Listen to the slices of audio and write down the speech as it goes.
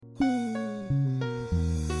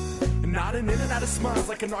I'm nodding in and out of smiles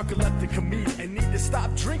like a narcoleptic comedian. Need to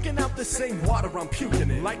stop drinking out the same water I'm puking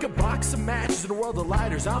in. Like a box of matches in a world of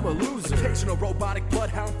lighters, I'm a loser. Occasional robotic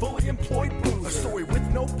bloodhound, fully employed boozer. A story with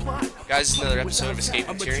no plot. Guys, it's another episode of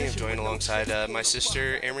Escaping Tyranny. I'm joined alongside my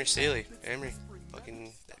sister, Amory Staley. Amory,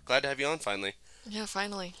 fucking glad to have you on finally. Yeah,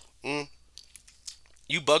 finally.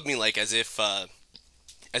 You bug me like as if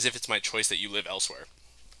it's my choice that you live elsewhere.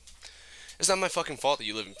 It's not my fucking fault that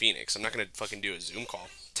you live in Phoenix. I'm not gonna fucking do a Zoom call.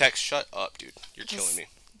 Text, shut up, dude. You're killing me.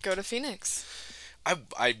 Go to Phoenix.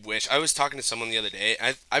 I wish. I was talking to someone the other day.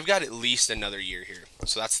 I've got at least another year here.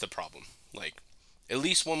 So that's the problem. Like, at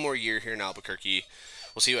least one more year here in Albuquerque.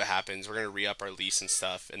 We'll see what happens. We're going to re-up our lease and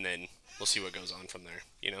stuff, and then we'll see what goes on from there,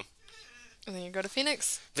 you know? And then you go to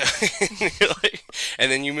Phoenix. And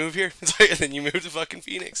then you move here. It's like, and then you move to fucking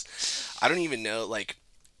Phoenix. I don't even know, like...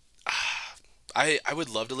 I would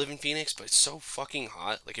love to live in Phoenix, but it's so fucking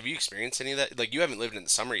hot. Like, have you experienced any of that? Like, you haven't lived in the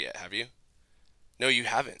summer yet, have you? No, you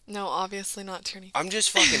haven't. No, obviously not, Tierney. I'm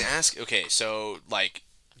just fucking asking. Okay, so, like,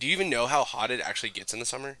 do you even know how hot it actually gets in the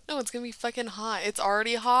summer? No, it's gonna be fucking hot. It's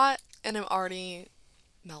already hot, and I'm already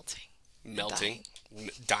melting. Melting?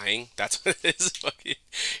 Dying? That's what it is? Fucking,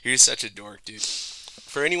 you're such a dork, dude.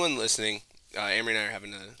 For anyone listening, Amory and I are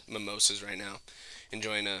having mimosas right now,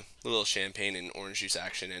 enjoying a little champagne and orange juice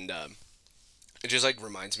action, and, it just, like,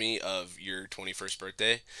 reminds me of your 21st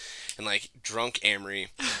birthday, and, like, drunk Amory,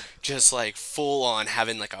 just, like, full on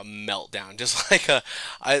having, like, a meltdown, just, like,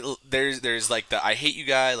 there's, like, the I hate you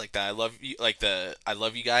guy, like, the I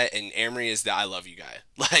love you guy, and Amory is the I love you guy,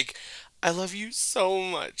 like, I love you so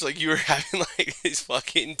much, like, you were having, like, these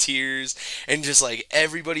fucking tears, and just, like,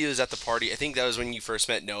 everybody was at the party. I think that was when you first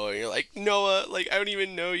met Noah, and you're like, Noah, like, I don't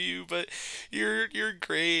even know you, but you're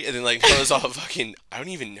great, and then, like, Noah's all fucking, I don't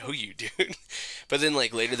even know you, dude, but then,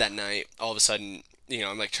 like, later that night, all of a sudden, you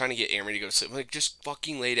know, I'm, like, trying to get Amory to go to sleep, I'm like, just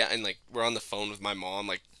fucking lay down, and, like, we're on the phone with my mom,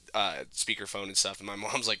 like, speakerphone and stuff, and my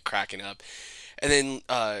mom's, like, cracking up, and then,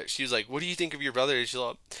 she was like, what do you think of your brother? And she's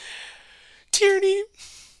like, Tierney,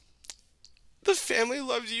 the family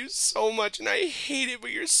loves you so much, and I hate it,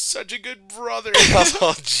 but you're such a good brother.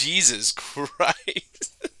 Oh, Jesus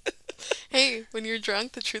Christ. Hey, when you're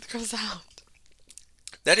drunk, the truth comes out.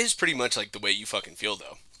 That is pretty much like the way you fucking feel,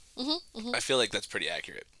 though. Mm-hmm. I feel like that's pretty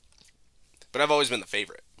accurate. But I've always been the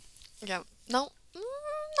favorite. Yeah. No,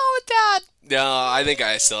 Dad. No, I think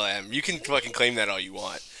I still am. You can fucking claim that all you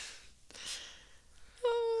want.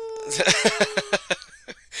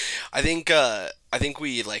 I think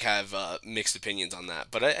we, like, have mixed opinions on that,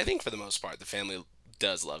 but I think for the most part, the family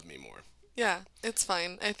does love me more. Yeah, it's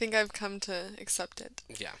fine. I think I've come to accept it.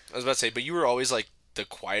 Yeah, I was about to say, but you were always, like, the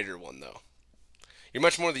quieter one, though. You're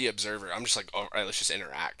much more the observer. I'm just like, all right, let's just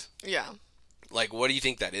interact. Yeah. Like, what do you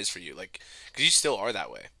think that is for you? Like, because you still are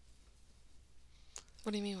that way.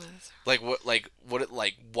 What do you mean by this?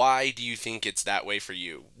 Why do you think it's that way for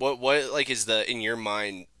you? What, like, is in your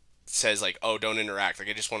mind says, like, oh, don't interact. Like,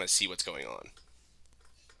 I just want to see what's going on.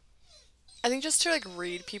 I think just to, like,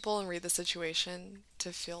 read people and read the situation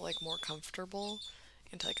to feel, like, more comfortable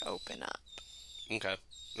and to, like, open up. Okay.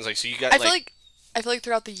 It's like, so you got, I feel like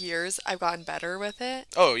throughout the years, I've gotten better with it.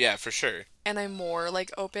 Oh, yeah, for sure. And I'm more, like,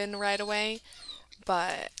 open right away.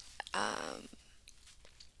 But,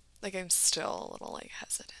 like, I'm still a little, like,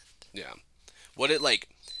 hesitant. Yeah.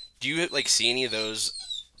 Do you, like, see any of those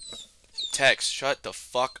texts? Shut the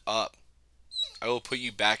fuck up. I will put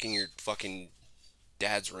you back in your fucking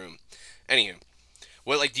dad's room. Anywho,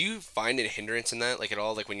 do you find a hindrance in that, like, at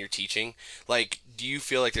all, like, when you're teaching? Like, do you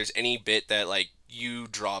feel like there's any bit that, like, you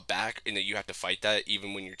draw back and that you have to fight that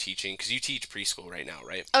even when you're teaching? Because you teach preschool right now,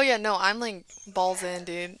 right? Oh, yeah, no, I'm, like, balls in,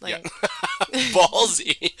 dude. Like, yeah. Balls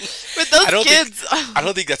in. With those kids. I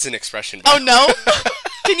don't think that's an expression. Oh, no?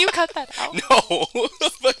 Can you cut that out? No.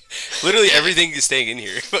 Literally everything is staying in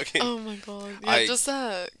here. Oh, my God. Yeah, just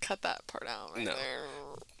cut that part out right there.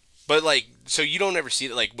 But, like, so you don't ever see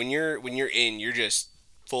that, like, when you're in, you're just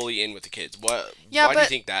fully in with the kids. Why do you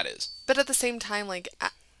think that is? But at the same time, like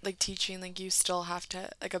teaching, like, you still have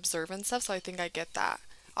to, like, observe and stuff, so I think I get that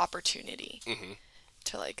opportunity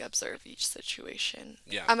to, like, observe each situation.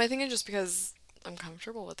 Yeah. I think it's just because I'm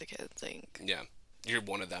comfortable with the kids, like... Yeah. You're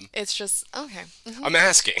one of them. It's just... Okay. Mm-hmm. I'm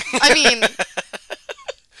asking. I mean...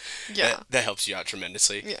 Yeah. That helps you out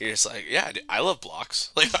tremendously. Yeah. You're just like, yeah, dude, I love blocks.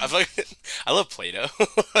 Like, I love Play-Doh.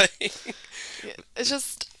 Yeah. It's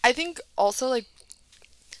just, I think also, like,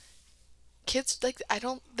 kids, like,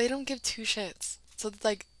 they don't give two shits. So it's,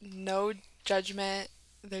 like, no judgment.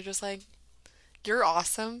 They're just like, you're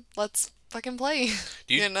awesome. Let's fucking play.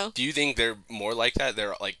 Do you think they're more like that?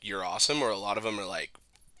 They're like, you're awesome, or a lot of them are like,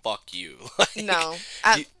 fuck you? No.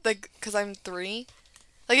 Like, because I'm 3.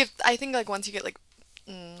 Like if I think like once you get like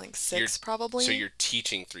like 6 You're- probably. So you're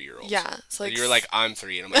teaching 3-year-olds. Yeah. So like You're like, I'm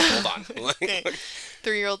 3, and I'm like, hold on. okay,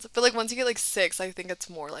 3-year-olds. But like once you get like 6, I think it's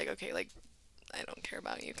more like okay, like I don't care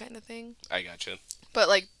about you kind of thing. I gotcha. But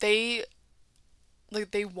like they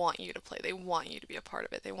want you to play. They want you to be a part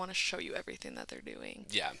of it. They want to show you everything that they're doing.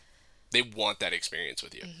 Yeah. They want that experience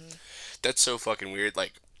with you. Mm-hmm. That's so fucking weird.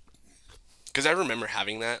 Like, because I remember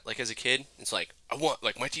having that, like, as a kid. It's like, I want,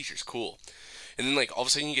 like, my teacher's cool. And then, like, all of a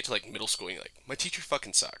sudden you get to, like, middle school and you're like, my teacher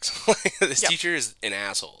fucking sucks. Like, this Yep. teacher is an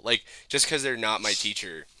asshole. Like, just because they're not my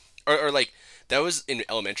teacher. Or, like, that was in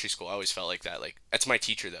elementary school. I always felt like that. Like, that's my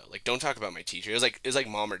teacher, though. Like, don't talk about my teacher. It was like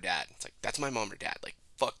mom or dad. It's like, that's my mom or dad. Like,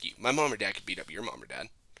 fuck you. My mom or dad could beat up your mom or dad.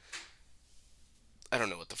 I don't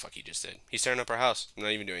know what the fuck he just did. He's tearing up our house. I'm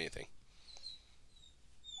not even doing anything.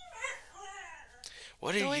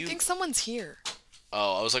 What are No, you... I think someone's here.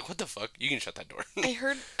 Oh, I was like, what the fuck? You can shut that door. I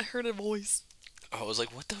heard a voice. I was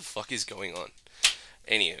like, what the fuck is going on?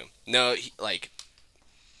 Anywho, no, like,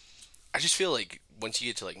 I just feel like once you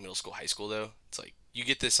get to, like, middle school, high school, though, it's like, you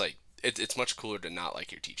get this, like, it's much cooler to not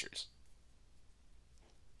like your teachers.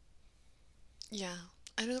 Yeah.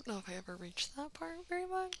 I don't know if I ever reached that part very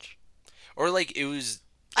much. Or, like, it was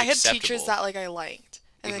I had acceptable. teachers that like I liked,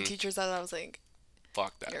 and then teachers that I was like,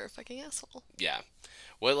 Fuck that. you're a fucking asshole. Yeah.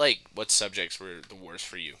 What subjects were the worst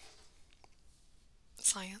for you?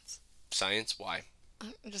 Science. Science? Why?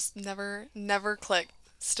 Just never clicked.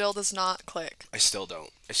 Still does not click. I still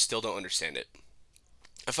don't understand it.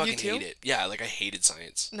 I fucking too? hate it. Yeah, like, I hated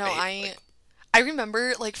science. No, like, I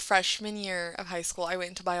remember like freshman year of high school, I went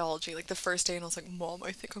into biology like the first day, and I was like, Mom,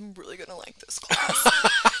 I think I'm really gonna like this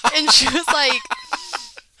class. And she's like,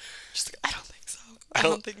 I don't think so. I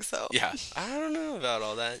don't think so. Yeah, I don't know about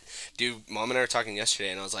all that, dude. Mom and I were talking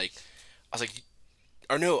yesterday, and I was like,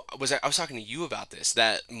 or no, I was talking to you about this.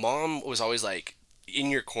 That Mom was always like in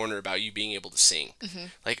your corner about you being able to sing.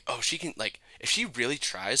 Like, oh, she can, like, if she really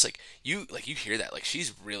tries, like you hear that, like,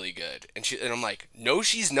 she's really good, and I'm like, no,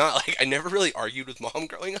 she's not. Like, I never really argued with Mom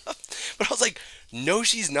growing up, but I was like, no,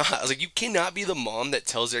 she's not. I was like, you cannot be the mom that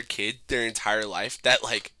tells their kid their entire life that,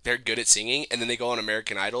 like, they're good at singing, and then they go on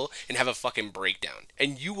American Idol and have a fucking breakdown.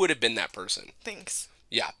 And you would have been that person. Thanks.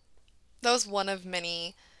 Yeah. That was one of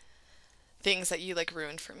many things that you like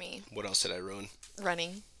ruined for me. What else did I ruin?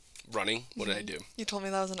 Running. Running? What did I do? You told me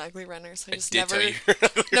that I was an ugly runner, so I just Did never tell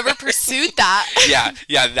you. never pursued that.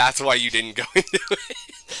 Yeah, that's why you didn't go into it.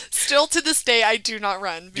 Still to this day, I do not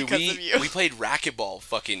run Dude, because of you. we played racquetball,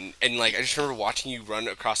 fucking, and, like, I just remember watching you run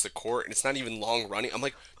across the court, and it's not even long running. I'm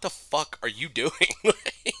like, what the fuck are you doing?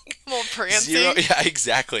 Like, Well, prancing. yeah,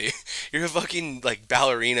 exactly. You're a fucking, like,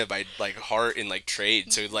 ballerina by, like, heart and, like,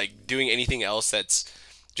 trade, so, like, doing anything else that's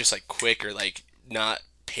just, like, quick or, like, not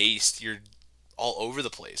paced, you're all over the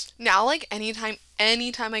place. Now, like, anytime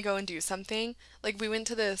I go and do something, like, we went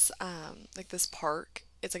to this, like, this park.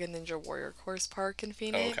 It's, like, a Ninja Warrior course park in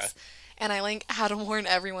Phoenix. okay. And I, like, had to warn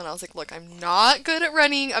everyone. I was like, look, I'm not good at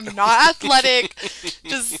running. I'm not athletic.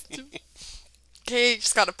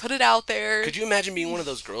 Just gotta put it out there. Could you imagine being one of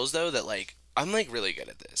those girls, though, that, like, I'm, like, really good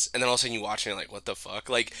at this, and then all of a sudden you watch and you're like, what the fuck?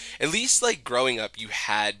 Like, at least, like, growing up, you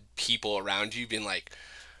had people around you being like,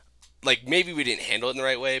 maybe we didn't handle it in the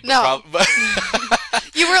right way, but No. but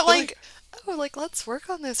You were like, oh, like, let's work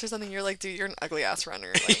on this or something. You're like, dude, you're an ugly ass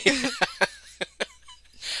runner. Like,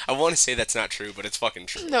 I want to say that's not true, but it's fucking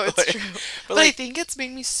true. no, it's Like, true. But I like, think it's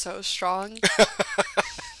made me so strong.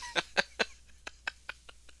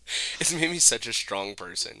 it's made me such a strong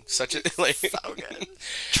person. Such a, like, So good.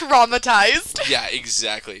 Traumatized. yeah,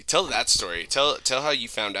 exactly. Tell that story. Tell how you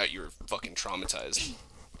found out you were fucking traumatized.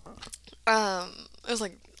 It was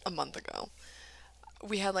like a month ago.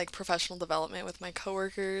 We had like professional development with my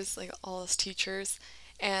coworkers, like all us teachers,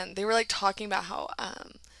 and they were like talking about how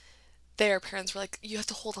their parents were like, you have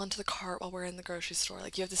to hold on to the cart while we're in the grocery store.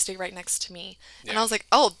 Like, you have to stay right next to me. And I was like,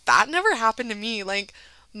 oh, that never happened to me. Like,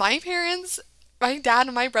 my parents, my dad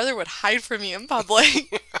and my brother would hide from me in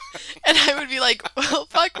public. And I would be like, well,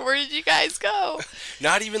 fuck, where did you guys go?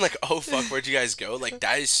 Not even like, oh fuck, where'd you guys go? Like,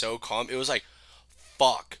 that is so calm. It was like,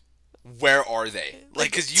 fuck, where are they?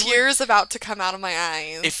 Like, cause you would, Tears about to come out of my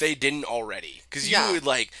eyes. if they didn't already, cause you Yeah. would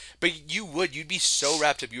like, but you'd be so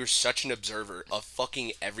wrapped up. You were such an observer of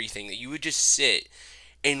fucking everything that you would just sit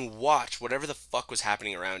and watch whatever the fuck was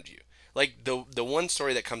happening around you. Like, the one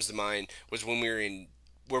story that comes to mind was when we were in,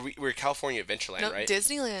 where we were California Adventureland, No, right?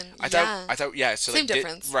 Disneyland. I yeah. thought, yeah. So Same like,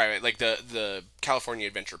 difference. right. Like the California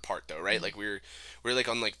Adventure part, though, right? Mm-hmm. Like we were like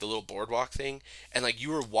on like the little boardwalk thing, and like you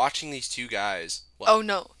were watching these two guys. What? Oh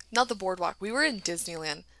no, not the boardwalk. We were in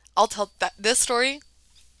Disneyland. I'll tell this story.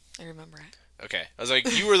 I remember it. Okay. I was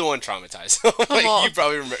like, you were the one traumatized. Like, Well, you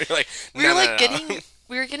probably remember. You're like, we no, were no, like no, no. getting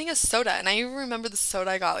we were getting a soda, and I even remember the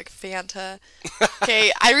soda I got, like Fanta.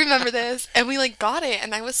 Okay, I remember this, and we like got it,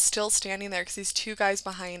 and I was still standing there because these two guys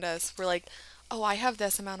behind us were like, "Oh, I have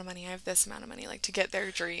this amount of money. I have this amount of money," like to get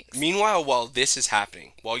their drinks. Meanwhile, while this is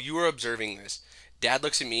happening, while you are observing this, Dad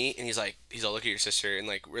looks at me and he's all, look at your sister, and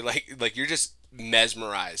like we're like you're just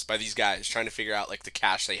mesmerized by these guys trying to figure out like the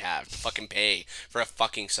cash they have to fucking pay for a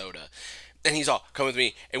fucking soda, and he's all, come with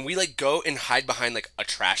me, and we like go and hide behind like a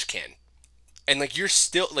trash can, and like you're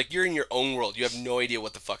still like you're in your own world, you have no idea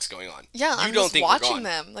what the fuck's going on. Yeah, you I'm don't just think we're watching gone.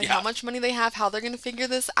 them, like Yeah. how much money they have, how they're gonna figure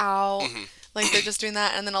this out. Like they're just doing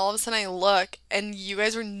that, and then all of a sudden I look, and you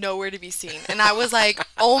guys were nowhere to be seen, and I was like,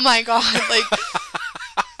 "Oh my god!" Like,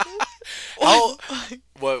 How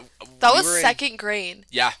what that we was were in- second grade.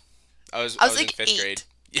 Yeah, I was in like 5th 8. grade.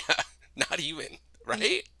 Yeah, not even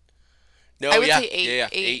right. No, I would yeah, say 8, yeah,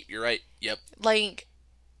 8. 8. You're right. Yep. Like,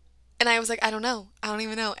 and I was like, I don't know, I don't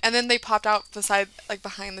even know. And then they popped out beside, like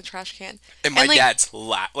behind the trash can. And my like, dad's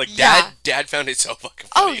laugh. Like Yeah. dad found it so fucking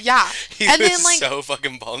Oh funny. yeah, He and was then like so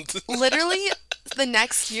fucking pumped. literally the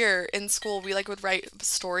next year in school, we like would write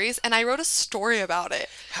stories, and I wrote a story about it.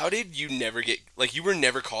 How did you never get like you were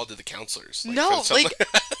never called to the counselors? Like, No, from something like-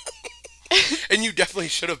 that? And you definitely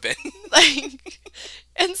should have been. Like,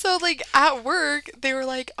 and so like at work, they were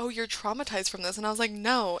like, "Oh, you're traumatized from this," and I was like,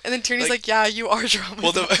 "No." And then Tierney's like, "Yeah, you are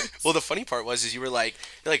traumatized." Well, the funny part was you were like,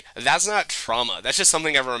 you're like, that's not trauma. That's just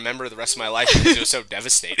something I remember the rest of my life because it was so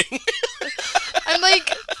devastating. I'm like,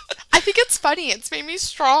 I think it's funny. It's made me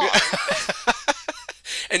strong.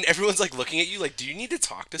 And everyone's like looking at you like, do you need to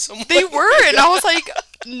talk to someone? They were, and I was like,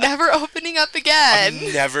 never opening up again.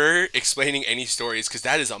 I'm never explaining any stories because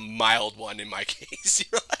that is a mild one in my case.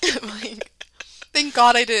 You're like, Like, thank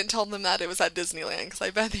God I didn't tell them that it was at Disneyland, because I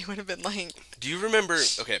bet they would have been like, do you remember?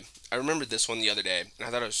 Okay, I remembered this one the other day, and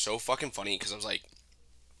I thought it was so fucking funny because I was like,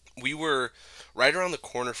 we were right around the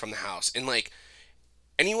corner from the house, and like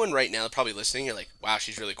anyone right now probably listening, you're like, wow,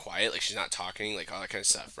 she's really quiet, like she's not talking, like all that kind of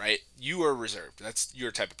stuff, right? You are reserved. That's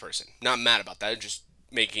your type of person. Not mad about that, just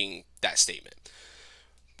making that statement.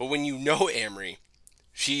 But when you know Amory,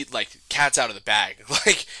 she like cat's out of the bag.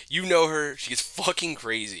 Like you know her, she gets fucking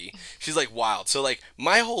crazy. She's like wild. So like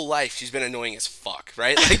my whole life she's been annoying as fuck,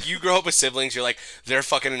 right? Like you grow up with siblings, you're like they're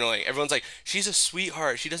fucking annoying. Everyone's like she's a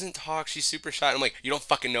sweetheart. She doesn't talk. She's super shy. I'm like you don't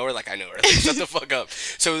fucking know her. Like I know her. Like, shut the fuck up.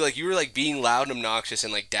 So like you were like being loud and obnoxious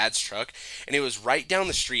in like Dad's truck, and it was right down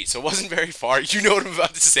the street, so it wasn't very far. You know what I'm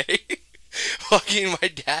about to say? Fucking my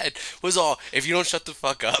dad was all, if you don't shut the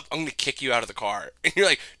fuck up, I'm gonna kick you out of the car. And you're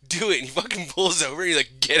like, do it. And he fucking pulls over. And he's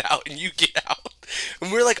like, get out. And you get out. And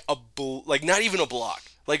we're like like not even a block.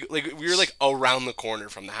 Like we were like around the corner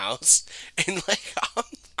from the house. And like I'm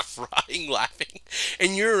crying, laughing.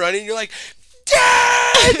 And you're running. You're like,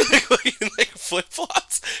 Dad! Like, in like flip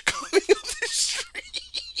flops coming up the street.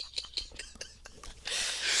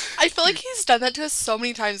 I feel like he's done that to us so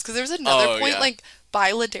many times, because there was another Oh, point yeah. like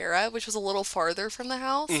by Ladera, which was a little farther from the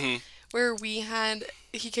house, Mm-hmm. where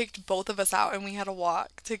he kicked both of us out and we had to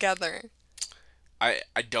walk together.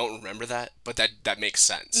 I don't remember that, but that makes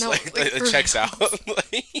sense. No, like, like, it for checks out.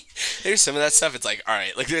 Like, there's some of that stuff. It's like, all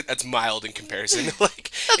right, like that's mild in comparison.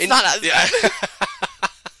 Like That's not as yeah.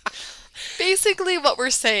 Basically, what we're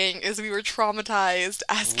saying is we were traumatized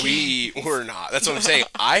as kids. We were not. That's what I'm saying.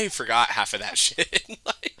 I forgot half of that shit.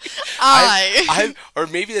 Like, or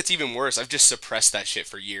maybe that's even worse. I've just suppressed that shit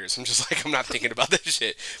for years. I'm just like, I'm not thinking about that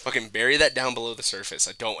shit. Fucking bury that down below the surface.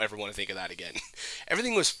 I don't ever want to think of that again.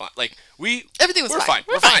 Everything was fine. Like Everything was we're fine.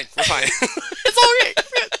 We're fine. We're fine. It's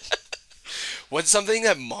okay. What's something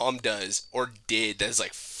that mom does or did that is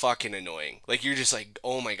like fucking annoying? Like you're just like,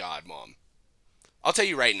 oh my god, mom. I'll tell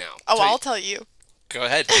you right now. I'll tell you. Go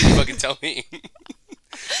ahead. You fucking tell me.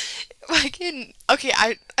 Okay,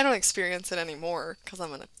 I don't experience it anymore because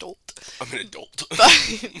I'm an adult. I'm an adult.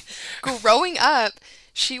 But growing up,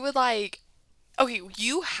 she would like, okay,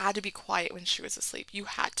 you had to be quiet when she was asleep. You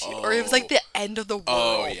had to, or it was like the end of the world.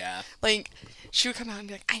 Oh yeah. Like she would come out and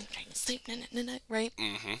be like, "I'm trying to sleep," right?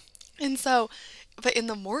 Mm-hmm. And so, but in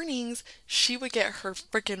the mornings, she would get her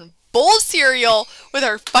freaking bowl of cereal with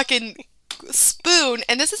her fucking spoon,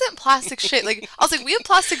 and this isn't plastic shit. Like I was like, we have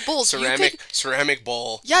plastic bowls. Ceramic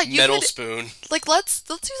bowl. Yeah, you metal could- spoon. Like let's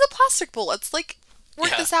use a plastic bowl. Let's like work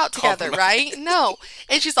Yeah, this out together, compromise. right? No.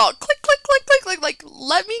 And she's all click click click click click like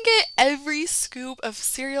let me get every scoop of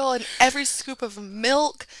cereal and every scoop of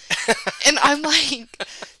milk. And I'm like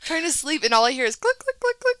trying to sleep, and all I hear is click click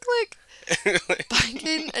click click click.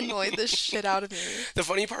 Fucking annoyed the shit out of me. The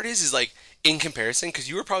funny part is like in comparison, because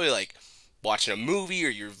you were probably like watching a movie or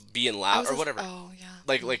you're being loud or whatever. Oh yeah.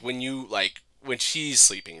 Like when you like when she's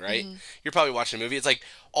sleeping, right? You're probably watching a movie. It's like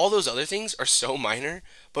all those other things are so minor,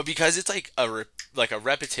 but because it's like a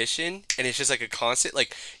repetition and it's just like a constant,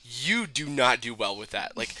 like you do not do well with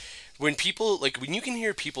that. Like when people when you can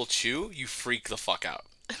hear people chew, you freak the fuck out.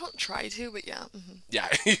 I don't try to, but yeah. Mm-hmm. Yeah,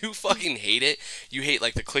 you fucking hate it. You hate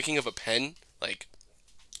like the clicking of a pen, like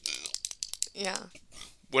Yeah.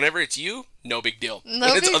 whenever it's you, no big deal. No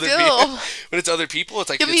when it's big other deal. People, when it's other people, it's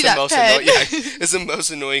like Give me it's the that most pen. annoying. Yeah, it's the most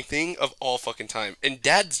annoying thing of all fucking time. And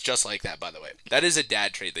Dad's just like that, by the way. That is a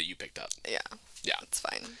dad trait that you picked up. Yeah. Yeah. It's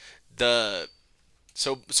fine.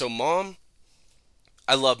 So Mom,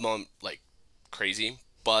 I love Mom like crazy,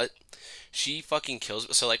 but she fucking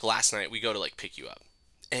kills. So like last night we go to like pick you up.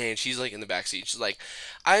 And she's like in the backseat. She's like,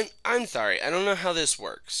 I'm sorry. I don't know how this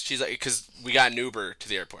works. She's like, because we got an Uber to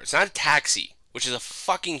the airport. It's not a taxi, which is a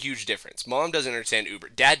fucking huge difference. Mom doesn't understand Uber.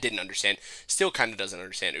 Dad didn't understand. Still kind of doesn't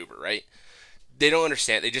understand Uber, right? They don't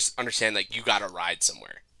understand. They just understand like you got to ride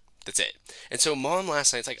somewhere. That's it. And so Mom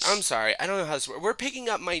last night's like, I'm sorry. I don't know how this works. We're picking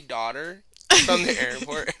up my daughter from the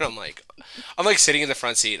airport. And I'm like sitting in the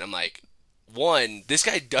front seat. And I'm like, one, this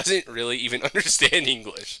guy doesn't really even understand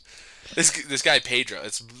English. This guy Pedro,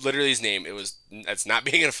 it's literally his name. That's not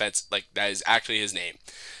being an offense. Like that is actually his name.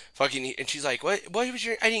 Fucking, and she's like, what was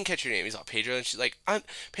your? I didn't catch your name. He's all Pedro, and she's like, I'm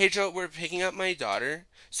Pedro. We're picking up my daughter.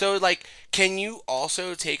 So like, can you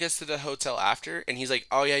also take us to the hotel after? And he's like,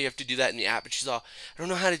 oh yeah, you have to do that in the app. And she's all, I don't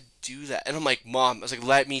know how to do that. And I'm like, Mom, I was like,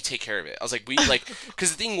 let me take care of it. I was like,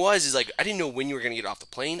 because the thing is like, I didn't know when you were gonna get off the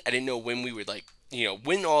plane. I didn't know when we would like,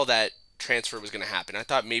 when all that transfer was going to happen. I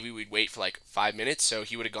thought maybe we'd wait for like 5 minutes, so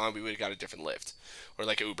he would have gone, we would have got a different Lyft or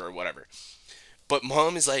like Uber or whatever. But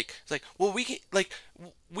Mom is like, well, we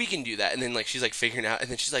can do that. And then like she's like figuring out, and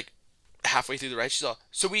then she's like halfway through the ride, she's all,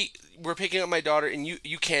 so we're picking up my daughter, and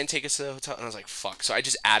you can take us to the hotel. And I was like, fuck. So I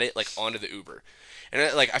just add it like onto the Uber, and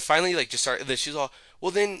I finally like just started. Then she's all,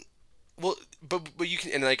 but you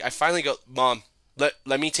can, and like I finally go, Mom,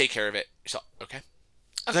 let me take care of it. She's all, okay.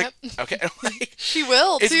 Okay. Like, okay. And I'm like, She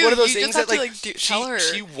will too. it's one of those You things just that have like to, tell her.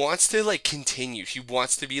 she wants to like continue. She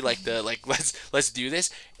wants to be like the like let's do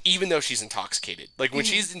this, even though she's intoxicated. Like when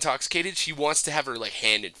she's intoxicated, she wants to have her like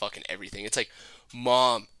hand in fucking everything. It's like,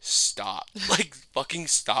 Mom, stop. Like fucking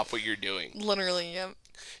stop what you're doing. Literally, yeah.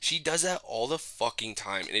 She does that all the fucking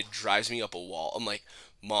time, and it drives me up a wall. I'm like,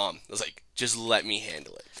 Mom, I was like, just let me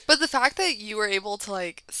handle it. But the fact that you were able to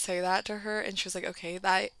like say that to her, and she was like, okay,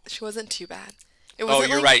 that she wasn't too bad. Oh,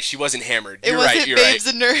 you're right. She wasn't hammered. It You're wasn't right. You're Babes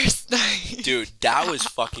right. and Nurse night. Dude, that was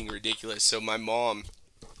fucking ridiculous. So my mom,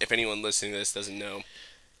 if anyone listening to this doesn't know,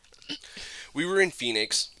 we were in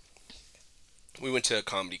Phoenix. We went to a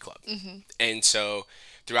comedy club. Mm-hmm. And so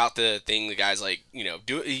throughout the thing, the guy's like,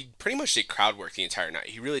 he pretty much did crowd work the entire night.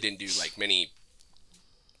 He really didn't do like many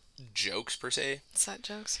jokes per se. Set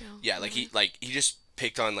jokes, yeah. Yeah, like he just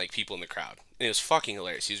picked on like people in the crowd. And it was fucking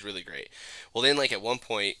hilarious. He was really great. Well, then like at one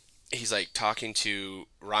point, he's like talking to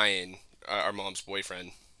Ryan, our mom's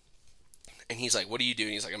boyfriend, and he's like, what are you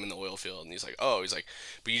doing? He's like, I'm in the oil field. And he's like, oh, he's like,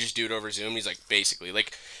 but you just do it over Zoom? And he's like, basically,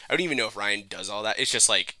 like, I don't even know if Ryan does all that. It's just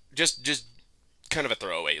like, just kind of a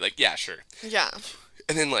throwaway. Like, yeah, sure. Yeah.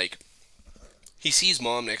 And then like, he sees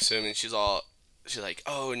Mom next to him, and she's like,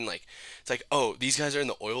 oh, and like, it's like, oh, these guys are in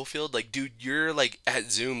the oil field? Like, dude, you're like at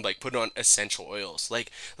Zoom, like putting on essential oils.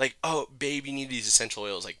 Like, oh, babe, you need these essential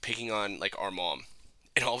oils, like picking on like our mom.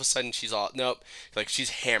 And all of a sudden, she's all, nope, like, she's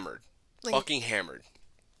hammered. Like, fucking hammered.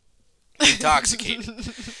 Intoxicated.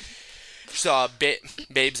 Saw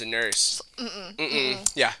Babes and Nurse.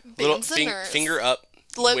 Yeah. Babes and Nurse. Finger up.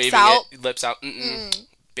 Lips waving out. It, lips out.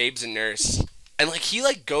 Babes and Nurse. And, like, he,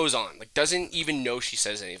 like, goes on. Like, doesn't even know she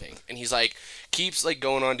says anything. And he's, like, keeps, like,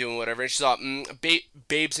 going on doing whatever. And she's all,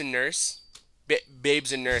 Babes and Nurse.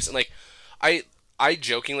 Babes and Nurse. And, like, I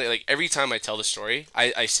jokingly, like, every time I tell the story,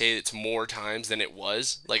 I say it's more times than it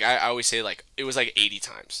was. Like, I always say, like, it was, like, 80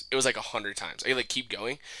 times. It was, like, 100 times. I, like, keep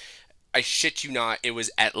going. I shit you not, it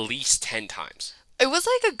was at least 10 times. It was,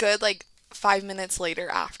 like, a good, like, 5 minutes later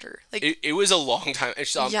after. Like, it was a long time. And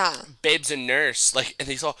she's all, yeah. Babes and Nurse. Like, and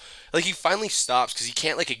he's all, like, he finally stops because he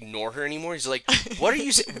can't, like, ignore her anymore. He's like, what are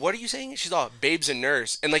you saying? She's all, Babes and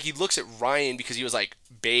Nurse. And, like, he looks at Ryan because he was, like,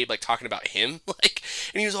 babe, like, talking about him. Like,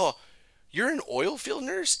 and he was all, you're an oil field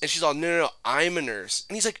nurse? And she's all, no, I'm a nurse.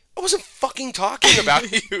 And he's like, I wasn't fucking talking about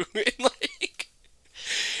you. And like,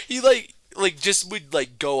 he like just would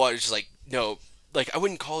like go on, just like, no, like I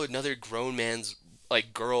wouldn't call another grown man's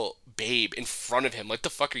like girl babe in front of him. Like, the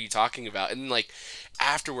fuck are you talking about? And then like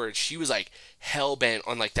afterwards, she was like hell bent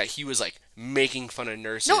on like that he was like making fun of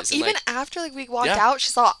nurses. No, and, even like, after like we walked out, she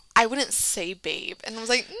saw I wouldn't say babe, and I was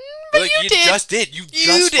like, But like you did. just did. You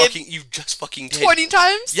just fucking did. 20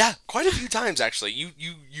 times? Yeah, quite a few times actually.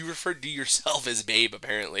 You referred to yourself as babe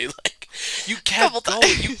apparently. Like you kept going.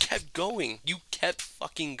 You kept going. You kept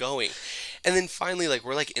fucking going. And then finally, like,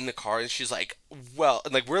 we're like in the car and she's like, well,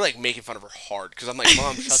 and like we're like making fun of her hard because I'm like,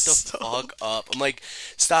 Mom, shut the fuck up. I'm like,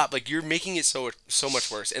 stop. Like you're making it so much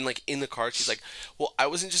worse. And like in the car, she's like, well, I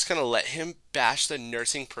wasn't just gonna let him bash the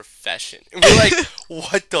nursing profession. And we're like,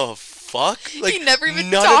 what the fuck? Like He never even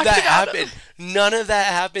none talked of that about happened. him. None of that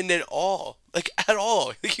happened at all. Like, at all.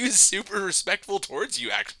 Like, he was super respectful towards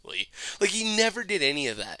you, actually. Like, he never did any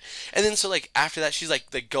of that. And then, so, like, after that, she's, like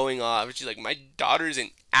going off. And she's like, my daughter's an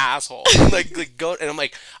asshole. like, go. And I'm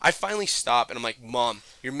like, I finally stop. And I'm like, Mom,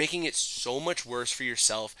 you're making it so much worse for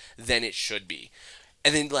yourself than it should be.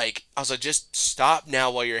 And then, like, I was like, just stop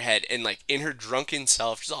now while you're ahead. And, like, in her drunken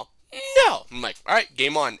self, she's all, no. I'm like, all right,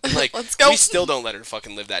 game on. And, like, Let's go. we still don't let her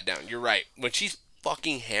fucking live that down. You're right. When she's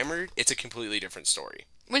fucking hammered, it's a completely different story.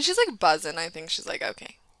 When she's like buzzing, I think she's like,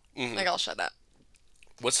 okay. Mm-hmm. Like, I'll shut up.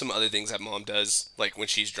 What's some other things that Mom does, like, when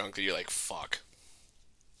she's drunk that you're like, fuck?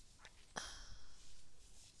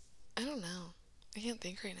 I don't know. I can't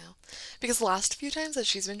think right now. Because the last few times that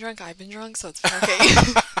she's been drunk, I've been drunk, so it's been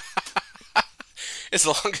okay. As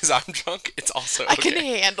long as I'm drunk, it's also okay. I can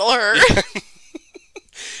handle her.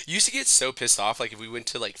 You used to get so pissed off, like, if we went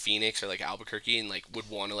to, like, Phoenix or, like, Albuquerque and, like, would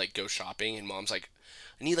want to, like, go shopping, and Mom's like,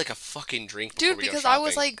 I need, like, a fucking drink before Dude, we go because shopping. I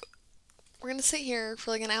was like, we're going to sit here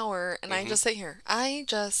for like an hour, and I just sit here.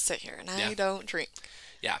 And I Yeah. don't drink.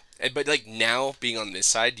 Yeah. But, like, now, being on this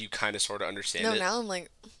side, you kind of sort of understand No, it. now I'm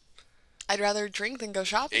like, I'd rather drink than go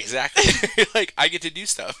shopping. Exactly. Like, I get to do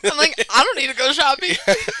stuff. I'm like, I don't need to go shopping.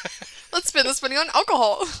 Let's spend this money on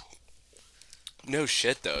alcohol. No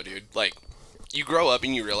shit, though, dude. Like, you grow up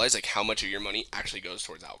and you realize, like, how much of your money actually goes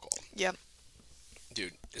towards alcohol. Yep.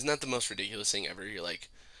 Dude, isn't that the most ridiculous thing ever? You're like,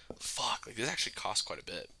 fuck, like, this actually costs quite a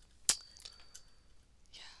bit.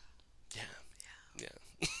 Yeah.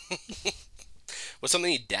 What's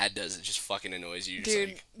something your dad does that just fucking annoys you?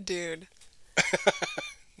 Dude.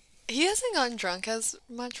 He hasn't gotten drunk as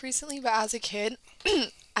much recently, but as a kid,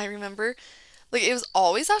 I remember, like, it was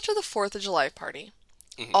always after the 4th of July party.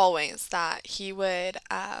 Mm-hmm. Always that he would,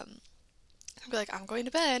 be like, I'm going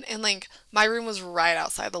to bed. And, like, my room was right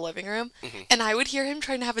outside the living room. Mm-hmm. And I would hear him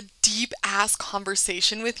trying to have a deep-ass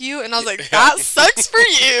conversation with you. And I was like, that sucks for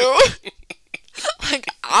you. Like,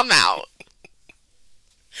 I'm out.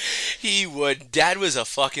 He would. Dad was a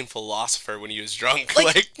fucking philosopher when he was drunk.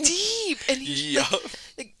 Like deep. And he, yup.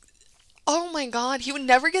 like, oh my God. He would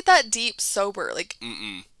never get that deep sober. Like,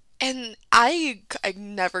 Mm-mm. and I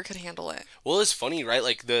never could handle it. Well, it's funny, right?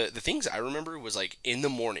 Like, the things I remember was, like, in the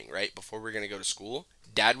morning, right? Before we were going to go to school,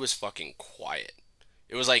 Dad was fucking quiet.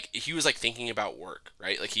 It was like, he was, like, thinking about work,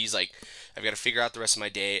 right? Like, he's like, I've got to figure out the rest of my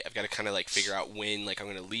day. I've got to kind of, like, figure out when, like, I'm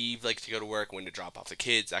going to leave, like, to go to work, when to drop off the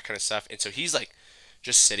kids, that kind of stuff. And so he's, like,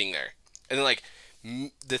 just sitting there. And then, like,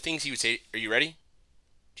 the things he would say, are you ready?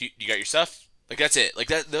 You got your stuff? Like, that's it. Like,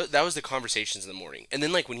 that was the conversations in the morning. And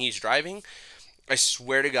then, like, when he's driving, I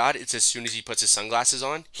swear to God, it's as soon as he puts his sunglasses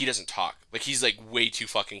on, he doesn't talk. Like, he's, like, way too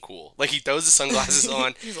fucking cool. Like, he throws the sunglasses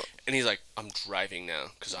on, and he's like, I'm driving now,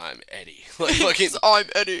 because I'm Eddie. Like, fucking, I'm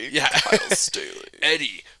Eddie. yeah. Kyle Staley.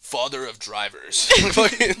 Eddie, father of drivers.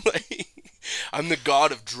 Fucking, like, I'm the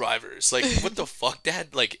god of drivers. Like, what the fuck,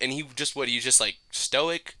 Dad? Like, and he just, like,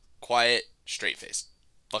 stoic, quiet, straight-faced.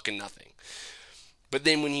 Fucking nothing. But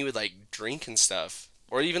then when he would, like, drink and stuff,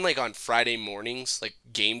 or even, like, on Friday mornings, like,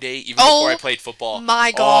 game day, even before I played football.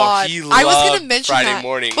 My God. He I was going loved to mention Friday that.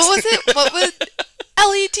 mornings. What was it? What was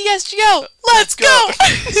LETSGO? Let's go.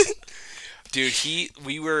 Dude,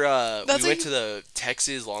 we were, That's we went like- to the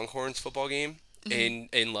Texas Longhorns football game in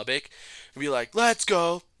Lubbock. We'd be like, let's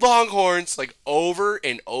go, Longhorns, like, over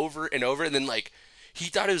and over and over. And then, like, he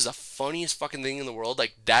thought it was the funniest fucking thing in the world.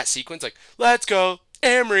 Like, that sequence, like, let's go,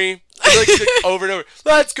 Amory. And, like, over and over,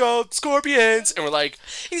 let's go, Scorpions. And we're like,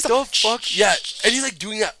 He's the like, fuck? Yeah. And he's, like,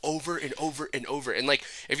 doing that over and over and over. And, like,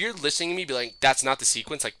 if you're listening to me be like, that's not the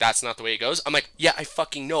sequence, like, that's not the way it goes, I'm like, yeah, I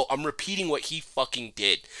fucking know. I'm repeating what he fucking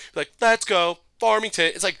did. Like, let's go, Farmington.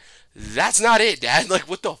 It's like, that's not it, Dad. Like,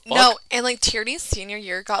 what the fuck? No, and like Tierney's senior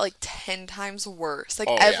year got like 10 times worse. Like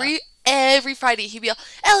Oh, every Friday he'd be all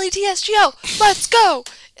LETSGO, let's go,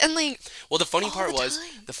 and like. Well, the funny all part the was,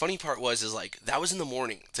 time. is like, that was in the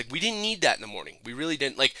morning. It's like, we didn't need that in the morning. We really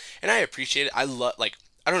didn't. Like, and I appreciate it. I love, like,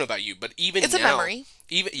 I don't know about you, but even It's a now, memory.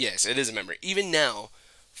 Yes, it is a memory. Even now,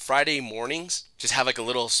 Friday mornings just have like a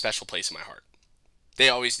little special place in my heart. They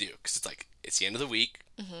always do, because it's like, it's the end of the week.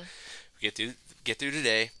 We get through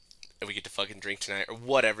today, and we get to fucking drink tonight, or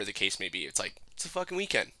whatever the case may be. It's like, It's a fucking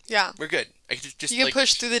weekend. Yeah. We're good. I can just You can like,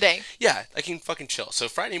 push through the day. Yeah, I can fucking chill. So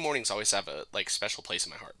Friday mornings always have a like special place in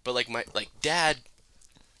my heart. But like my dad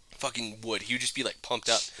fucking would. He would just be like pumped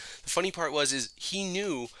up. The funny part is he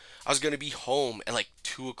knew I was gonna be home at like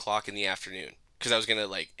 2 o'clock in the afternoon because I was gonna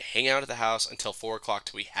like hang out at the house until 4 o'clock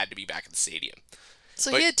till we had to be back at the stadium. So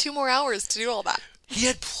But- he had 2 more hours to do all that. He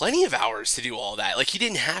had plenty of hours to do all that. Like, he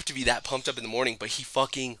didn't have to be that pumped up in the morning, but he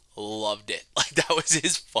fucking loved it. Like, that was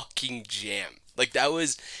his fucking jam. Like, that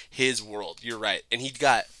was his world. You're right. And he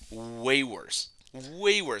got way worse.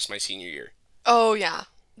 Way worse my senior year. Oh, yeah.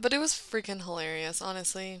 But it was freaking hilarious,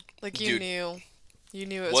 honestly. Like, you Dude. knew. You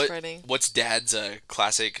knew it was Friday. What's Dad's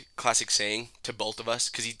classic saying to both of us?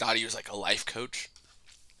 Because he thought he was like a life coach.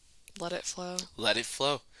 Let it flow. Let it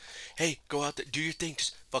flow. Hey, go out there, do your thing.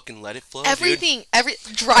 Just fucking let it flow. Everything.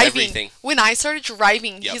 Driving. Everything. When I started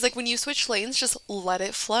driving, Yep. he's like, when you switch lanes, just let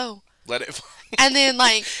it flow. Let it flow. And then,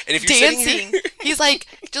 like, And if you're sitting dancing, here- he's like,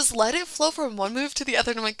 just let it flow from one move to the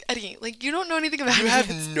other. And I'm like, Eddie, like, you don't know anything about You it. have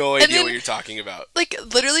no And idea then, what you're talking about. like,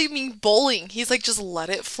 literally me bowling. He's like, just let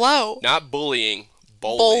it flow. Not bullying.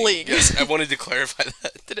 Bowling. Bowling. Yes, I wanted to clarify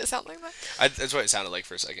that. Did it sound like that? That's what it sounded like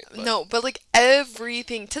for a second. But No, but, like,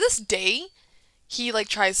 everything. To this day, he, like,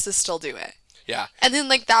 tries to still do it. Yeah. And then,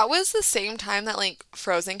 like, that was the same time that, like,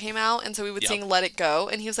 Frozen came out. And so we would Yep. sing Let It Go.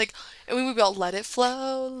 And he was like, and we would be all, let it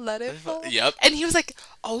flow, let it flow. Yep. And he was like,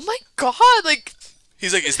 oh my God. Like,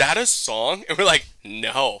 He's like, is that a song? And we're like,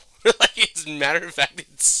 no. Like, as a matter of fact,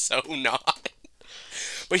 it's so not.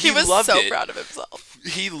 But he was loved so it. proud of himself.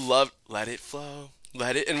 He loved let it flow.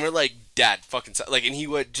 Let it, and we're like, Dad, fucking, like, and he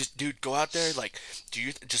would just, dude, go out there, like,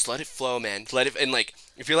 just let it flow, man, let it, and like,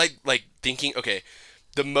 if you're like thinking, okay,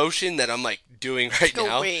 the motion that I'm like doing right a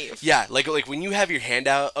now, wave. yeah, like when you have your hand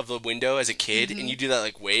out of the window as a kid and you do that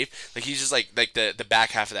like wave, like he's just like the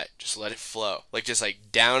back half of that, just let it flow, like just like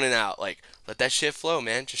down and out, like let that shit flow,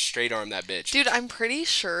 man, just straight arm that bitch. Dude, I'm pretty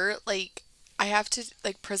sure, like, I have to,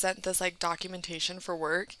 like, present this, like, documentation for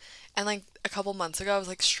work. And, like, a couple months ago, I was,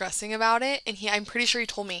 like, stressing about it. And I'm pretty sure he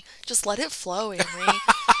told me, just let it flow, Amory.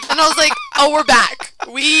 And I was like, oh, we're back.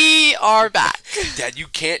 We are back. Dad, you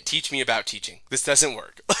can't teach me about teaching. This doesn't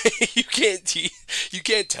work. You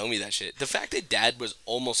can't tell me that shit. The fact that Dad was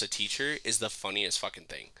almost a teacher is the funniest fucking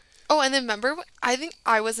thing. Oh, and then remember, I think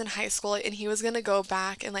I was in high school and he was going to go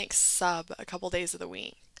back and, like, sub a couple days of the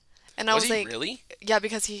week. And I Was was he like, really? yeah,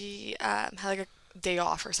 because he had, like, a day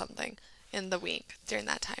off or something in the week during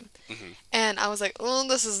that time. Mm-hmm. And I was like, oh,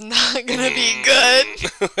 this is not going to be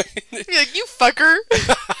good. Be like, you fucker.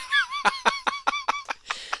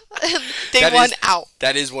 Day That one is- out.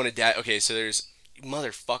 That is one of Dad. Okay, so there's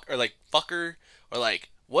motherfucker or like fucker or like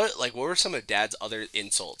what were some of Dad's other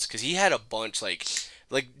insults? Because he had a bunch like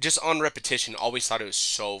just on repetition. Always thought it was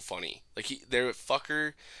so funny. Like there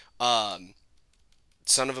fucker,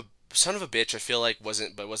 son of a bitch. I feel like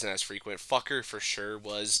wasn't as frequent. Fucker for sure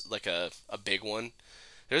was like a big one.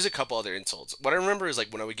 There's a couple other insults. What I remember is like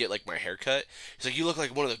when I would get like my haircut, he's like, you look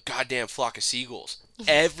like one of the goddamn flock of seagulls.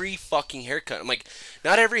 Every fucking haircut. I'm like,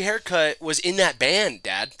 not every haircut was in that band,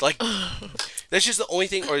 Dad. Like, that's just the only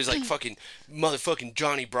thing. Or he's like fucking motherfucking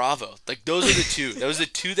Johnny Bravo. Like those are the two. Those are the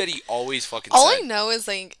two that he always fucking All said. I know is,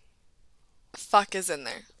 like, fuck is in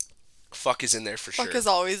there. Fuck is in there for sure. Fuck is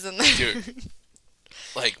always in there. Dude.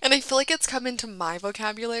 Like And I feel like it's come into my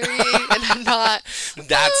vocabulary, and I'm not.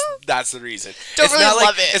 that's the reason. Don't It's really not like,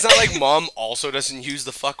 love it. It's not like Mom also doesn't use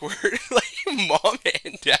the fuck word. Like Mom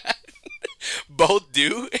and Dad both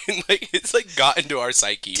do, and like it's like got into our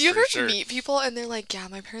psyche. Do you for ever sure. meet people and they're like, yeah,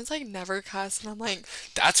 my parents, like, never cuss, and I'm like,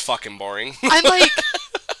 That's fucking boring. I'm like,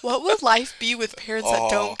 what would life be with parents that Oh.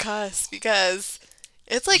 don't cuss? Because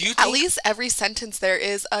it's like Do you at think- least every sentence there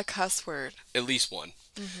is a cuss word. At least one.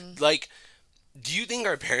 Mm-hmm. Like, do you think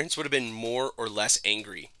our parents would have been more or less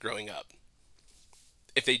angry growing up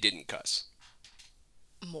if they didn't cuss?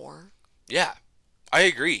 More. Yeah, I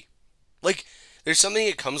agree. Like, there's something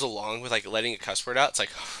that comes along with like letting a cuss word out. It's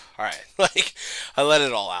like, all right, like I let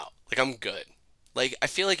it all out. Like I'm good. Like I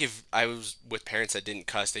feel like if I was with parents that didn't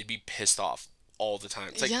cuss, they'd be pissed off all the time.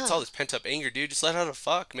 It's like Yeah. it's all this pent up anger, dude. Just let out a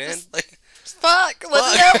fuck, man. Like Fuck.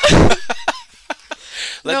 Let it out.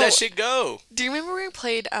 let No. that shit go. Do you remember we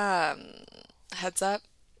played Heads Up?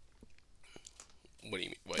 What do you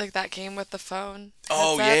mean? What? Like that game with the phone?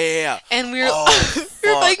 Oh Heads yeah, Up? yeah, yeah. And we were, Oh, we were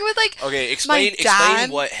fuck. playing with, like, Okay, my explain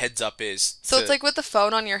dad. what heads up is. So to- it's like with the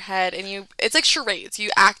phone on your head, and it's like charades. You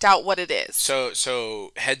act out what it is.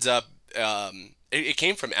 so heads up. It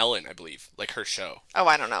came from Ellen, I believe, like her show. Oh,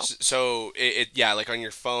 I don't know. So yeah, like on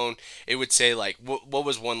your phone, it would say like what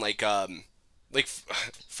was one like like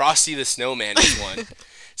Frosty the Snowman is one.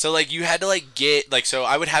 So like you had to like get like so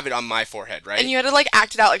I would have it on my forehead, right? And you had to like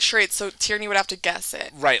act it out like charades, so Tierney would have to guess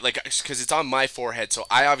it. Right, like because it's on my forehead, so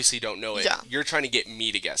I obviously don't know it. Yeah. You're trying to get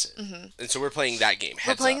me to guess it, and so we're playing that game.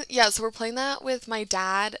 Heads We're playing, up. yeah. So we're playing that with my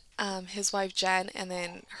dad, his wife Jen, and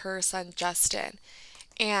then her son Justin.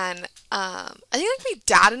 And I think like my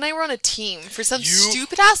dad and I were on a team for some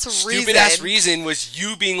stupid ass reason. Stupid ass reason was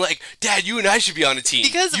you being like, Dad, you and I should be on a team.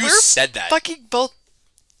 Because you we're said that. fucking both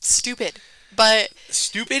stupid. But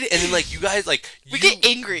Stupid, and then like you guys like we get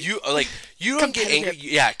angry. You like you don't get angry.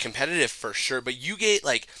 Yeah, competitive for sure. But you get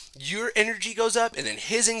like your energy goes up, and then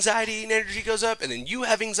his anxiety and energy goes up, and then you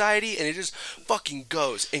have anxiety, and it just fucking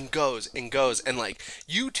goes and goes and goes. And like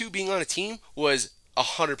you two being on a team was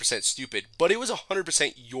 100% stupid, but it was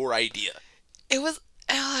 100% your idea. It was.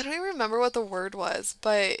 I don't even remember what the word was,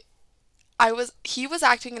 but he was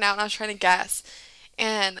acting it out, and I was trying to guess,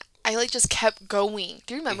 and I like just kept going.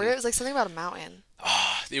 Do you remember it? It was like something about a mountain.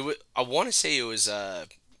 It was. I want to say it was.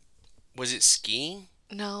 Was it skiing?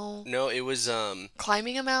 No. No, it was.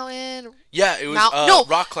 Climbing a mountain. Yeah, it was. No.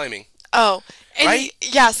 Rock climbing. Oh. And Right?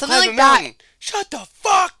 Yeah, something Climb like a that. mountain. Shut the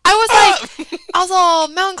fuck. I was up! like, I was all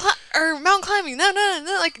mountain climbing. No,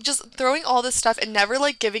 like just throwing all this stuff and never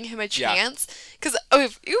like giving him a chance. Because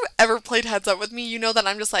if you've ever played Heads Up with me, you know that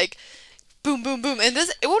I'm just like, boom, boom, boom, and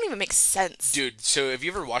it won't even make sense. Dude, so have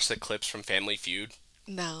you ever watched the clips from Family Feud?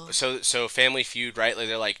 No. So Family Feud, right? Like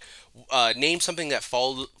they're like, name something that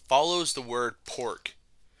follows the word pork.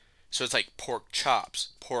 So it's like pork chops,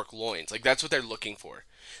 pork loins. Like that's what they're looking for.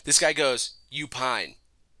 This guy goes, you pine.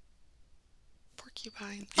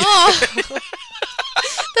 Porcupine. Oh,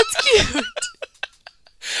 that's cute.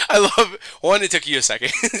 I love one. It took you a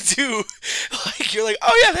second. Two, like you're like,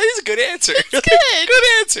 oh yeah, that is a good answer. It's good. Good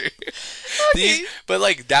answer. Okay. But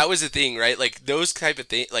like that was the thing, right? Like those type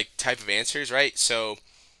of answers, right? So,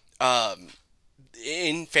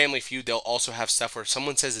 in Family Feud, they'll also have stuff where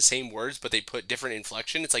someone says the same words, but they put different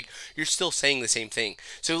inflection. It's like you're still saying the same thing.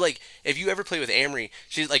 So like if you ever play with Amory,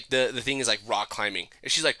 she's like the thing is like rock climbing,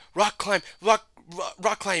 and she's like rock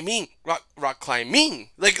climbing,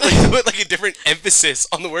 like put like a different emphasis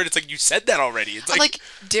on the word. It's like you said that already. It's like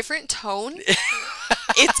different tone.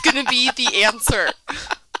 It's gonna be the answer.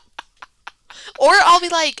 Or I'll be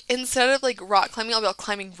like, instead of like rock climbing, I'll be like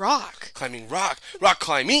climbing rock. Climbing rock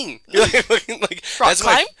climbing. like Rock that's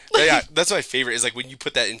climb? yeah, that's my favorite. Is like when you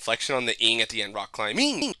put that inflection on the ing at the end. Rock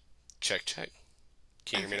climbing. Check. Can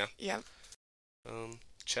you hear me now? Yeah.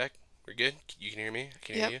 Check. We're good? You can hear me? I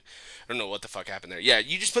can Yep. hear you? I don't know what the fuck happened there. Yeah,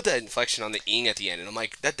 you just put that inflection on the ing at the end, and I'm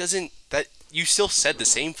like, that you still said the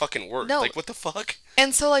same fucking word. No. Like, what the fuck?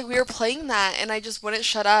 And so like we were playing that, and I just wouldn't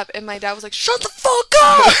shut up, and my dad was like, "Shut the fuck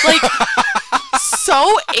up!" Like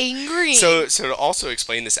so angry. So to also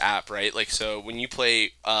explain this app, right? Like, so when you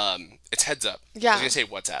play, it's Heads Up. Yeah. I was gonna say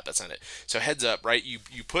WhatsApp. That's not it. So Heads Up, right? You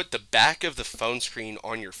put the back of the phone screen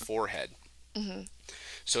on your forehead. Mm-hmm.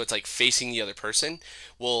 So it's like facing the other person.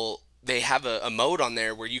 Well, they have a mode on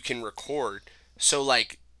there where you can record. So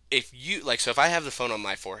like if I have the phone on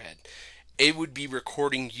my forehead, it would be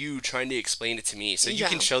recording you trying to explain it to me, so you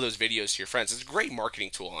can show those videos to your friends. It's a great marketing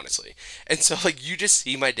tool, honestly. And so like you just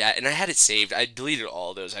see my dad, and I had it saved. I deleted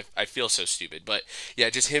all of those. I feel so stupid, but yeah,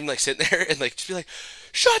 just him like sitting there and like just be like,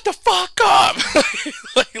 "Shut the fuck up!"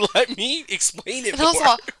 Like let me explain it. And I was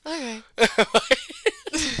all, okay.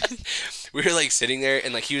 We were like sitting there,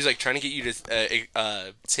 and like he was like trying to get you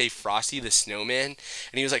to say Frosty the Snowman, and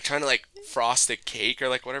he was like trying to like frost the cake or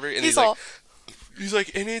like whatever, and he's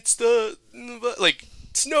like, and it's the like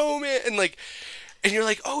snowman, and like, and you're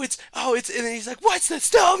like, oh it's, and then he's like, what's the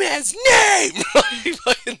snowman's name? Like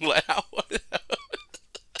fucking let out one of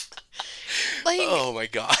those. Like, oh my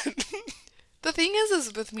god. the thing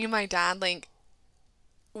is with me and my dad, like,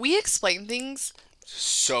 we explain things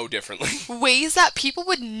so differently. Ways that people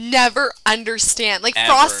would never understand. Like, Ever.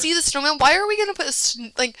 Frosty the Snowman, why are we going to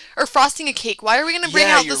put, or frosting a cake, why are we going to bring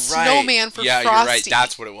out the snowman for Frosty? Yeah, you're right.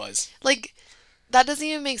 That's what it was. Like, that doesn't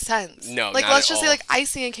even make sense. No, like, not let's at just all. say, like,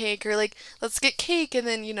 icing a cake, or, like, let's get cake, and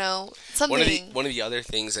then, something. One of the other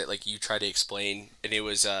things that, like, you try to explain, and it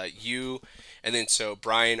was, you, and then, so,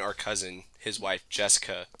 Brian, our cousin, his wife,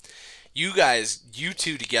 Jessica, you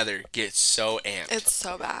two together get so amped. It's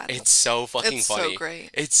so bad. It's so fucking funny. It's so great.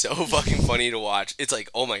 It's so fucking funny to watch. It's like,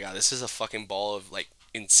 oh my god, this is a fucking ball of, like,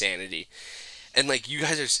 insanity. And, like, you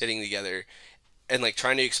guys are sitting together and, like,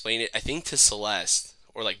 trying to explain it, I think, to Celeste,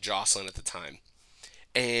 or, like, Jocelyn at the time.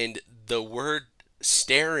 And the word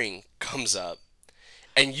staring comes up.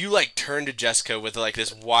 And you, like, turn to Jessica with, like,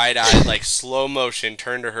 this wide-eyed, like, slow motion,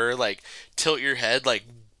 turn to her, like, tilt your head, like,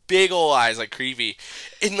 big ol' eyes, like, creepy.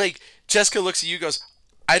 And, like, Jessica looks at you and goes,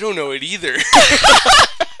 I don't know it either.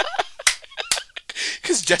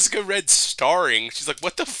 Because Jessica read starring. She's like,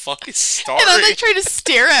 what the fuck is starring? And I'm like trying to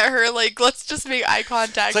stare at her, like, let's just make eye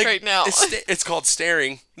contact like, right now. It's called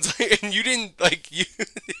staring. It's like, and you didn't, like, you...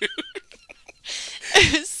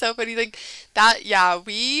 It's so funny, like, that, yeah,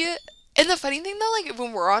 and the funny thing, though, like,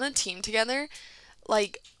 when we're on a team together,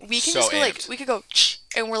 like, we can So just be like, amped. we could go,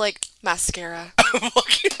 and we're like, mascara.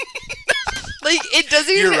 Fucking- Like, it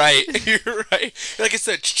doesn't even... You're right. You're right. Like it's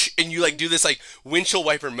a and you like do this like windshield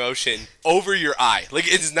wiper motion over your eye. Like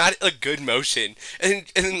it's not a good motion. And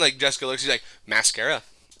then like Jessica looks, she's like mascara.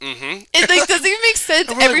 Mm-hmm. It, like, doesn't even make sense.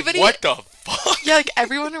 And we're like, Everybody... what the fuck? Yeah, like,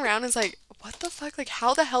 everyone around is like, what the fuck? Like,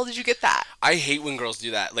 how the hell did you get that? I hate when girls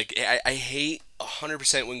do that. Like I hate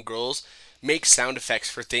 100% when girls make sound effects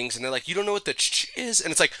for things and they're like, you don't know what the is, and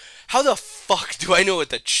it's like, how the fuck do I know what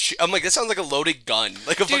the I'm like, that sounds like a loaded gun,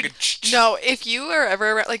 like a Dude, fucking no, if you are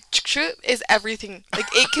ever around, like, is everything. Like,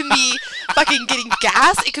 it can be fucking getting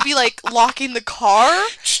gas. It could be, like, locking the car.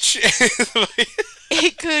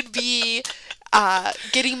 It could be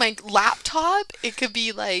getting my laptop. It could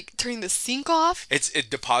be, like, turning the sink off. It's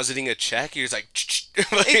depositing a check. You're just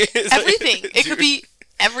like, Everything. It could Dude. be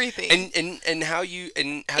everything. And how you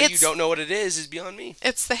you It's- don't know what it is beyond me.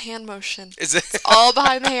 It's the hand motion. Is it? All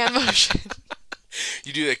behind the hand motion.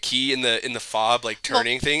 You do a key in the fob like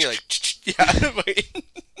turning thing. You're like, yeah. Wait.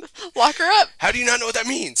 Lock her up. How do you not know what that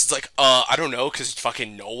means? It's like, I don't know, because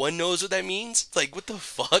fucking no one knows what that means. It's like, what the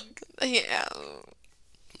fuck, Yeah.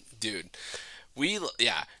 dude?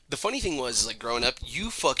 Yeah. The funny thing was, like, growing up, you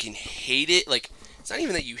fucking hate it. Like, it's not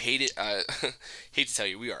even that you hate it. Hate to tell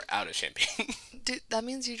you, we are out of champagne. Dude, that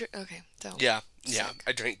means you drink. Okay, don't. Yeah. Sick.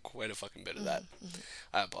 I drank quite a fucking bit of that.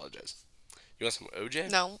 I apologize. You want some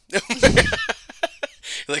OJ? No.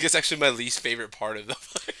 Like, it's actually my least favorite part of the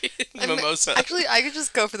fucking mimosa. Actually, I could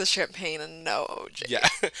just go for the champagne and no OJ. Yeah.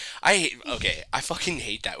 I fucking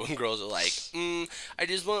hate that when girls are like, I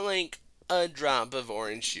just want, like, a drop of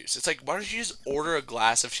orange juice. It's like, why don't you just order a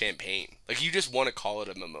glass of champagne? Like, you just want to call it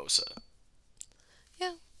a mimosa.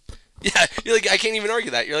 Yeah. Yeah, you're like, I can't even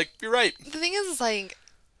argue that. You're like, you're right. The thing is like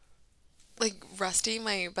Rusty,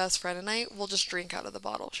 my best friend, and I will just drink out of the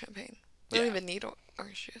bottle of champagne. We don't Yeah. even need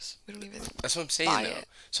orange juice. We don't even. That's what I'm saying, Buy though. it.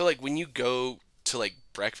 So, like, when you go to, like,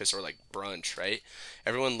 breakfast or, like, brunch, right?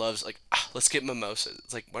 Everyone loves, like, let's get mimosas.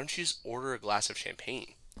 It's like, why don't you just order a glass of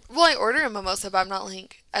champagne? Well, I order a mimosa, but I'm not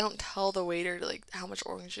like, I don't tell the waiter like how much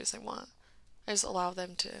orange juice I want. I just allow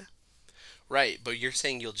them to. Right, but you're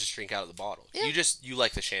saying you'll just drink out of the bottle. Yeah. You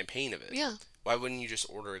like the champagne of it. Yeah. Why wouldn't you just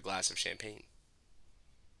order a glass of champagne?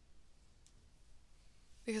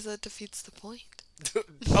 Because that defeats the point.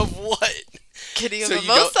 Of what? Getting a So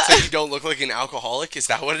mimosa. you don't look like an alcoholic? Is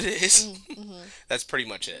that what it is? That's pretty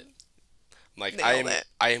much it. Like Nailed it.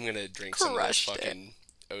 I am gonna drink some of this Crushed it. fucking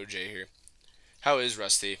OJ here. How is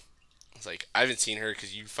Rusty? It's like, I haven't seen her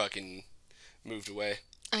because you fucking moved away.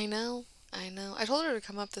 I know. I told her to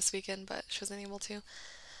come up this weekend, but she wasn't able to.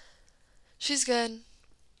 She's good.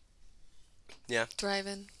 Yeah.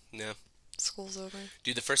 Thriving. Yeah. School's over.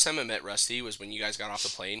 Dude, the first time I met Rusty was when you guys got off the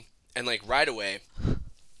plane. And, like, right away,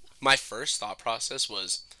 my first thought process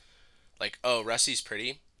was, like, oh, Rusty's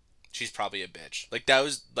pretty. She's probably a bitch. Like, that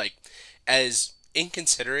was, like, as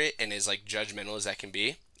inconsiderate and as, like, judgmental as that can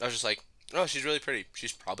be. I was just like, oh, she's really pretty.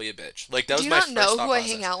 She's probably a bitch. Like, that Do was you my not first know thought who I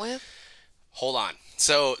process. hang out with? Hold on.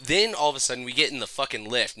 So then all of a sudden we get in the fucking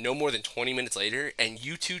lift no more than 20 minutes later and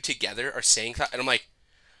you two together are saying that and I'm like,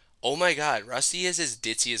 oh my god, Rusty is as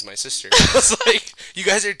ditzy as my sister. I was like, you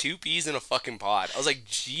guys are two peas in a fucking pod. I was like,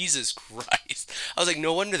 Jesus Christ. I was like,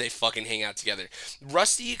 no wonder they fucking hang out together.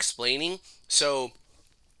 Rusty explaining, so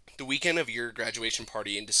the weekend of your graduation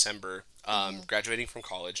party in December, graduating from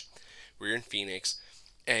college, we were in Phoenix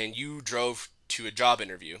and you drove to a job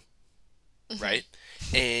interview, right?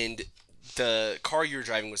 And the car you were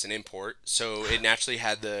driving was an import, so it naturally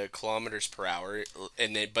had the kilometers per hour,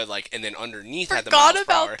 and then underneath had the Forgot miles per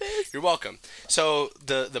about hour. this. You're welcome. So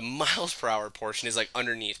the miles per hour portion is like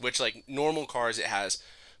underneath, which like normal cars it has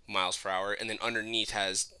miles per hour, and then underneath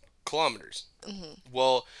has kilometers.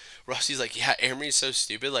 Well, Rusty's like, yeah, Amory's so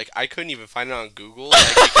stupid. Like I couldn't even find it on Google.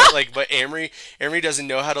 But Amory doesn't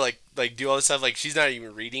know how to like do all this stuff. Like she's not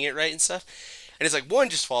even reading it right and stuff. And it's like, one,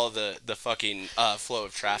 just follow the fucking flow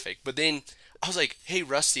of traffic. But then I was like, hey,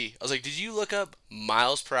 Rusty. I was like, did you look up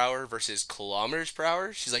miles per hour versus kilometers per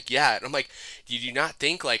hour? She's like, yeah. And I'm like, did you not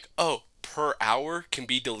think like, oh, per hour can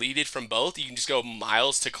be deleted from both? You can just go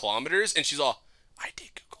miles to kilometers? And she's all, I did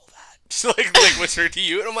Google that. She's like whisper to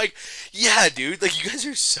you. And I'm like, yeah, dude. Like, you guys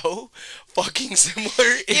are so fucking similar.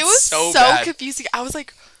 It's It was so so bad. confusing. I was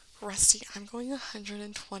like, Rusty, I'm going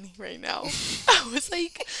 120 right now. I was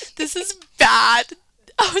like, this is bad.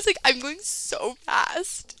 I was like, I'm going so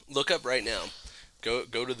fast. Look up right now. Go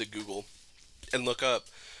to the Google and look up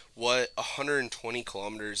what 120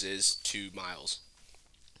 kilometers is to miles.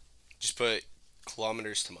 Just put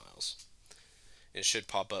kilometers to miles. It should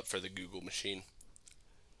pop up for the Google machine.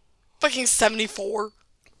 Fucking 74.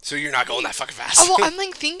 So you're not going that fucking fast. Oh, well, I'm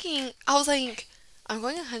like thinking, I was like, I'm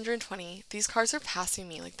going 120. These cars are passing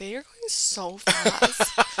me. Like, they are going so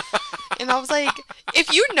fast. And I was like,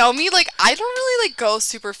 if you know me, like, I don't really, like, go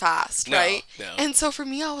super fast, right? No. And so for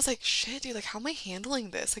me, I was like, shit, dude, like, how am I handling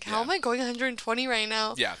this? Like, how am I going 120 right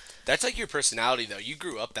now? Yeah. That's like your personality, though. You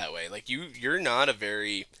grew up that way. Like, you're not a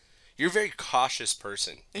very... You're a very cautious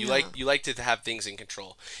person. You like to have things in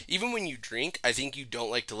control. Even when you drink, I think you don't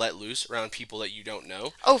like to let loose around people that you don't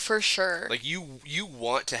know. Oh, for sure. Like, you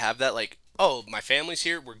want to have that, like, oh, my family's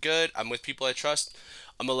here, we're good, I'm with people I trust,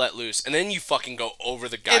 I'm gonna let loose. And then you fucking go over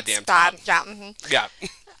the goddamn top. It's bad, yeah. Mm-hmm.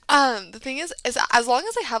 Yeah. The thing is as long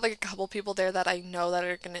as I have, like, a couple people there that I know that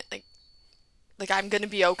are gonna, like I'm gonna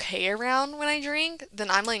be okay around when I drink, then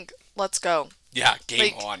I'm like, let's go. Yeah,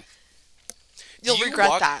 game like, on. You'll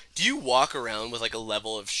regret that. Do you walk around with, like, a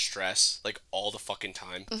level of stress, like, all the fucking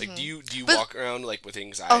time? Mm-hmm. Like, do you walk around, like, with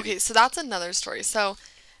anxiety? Okay, so that's another story. So,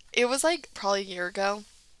 it was, like, probably a year ago.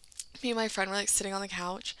 Me and my friend were, like, sitting on the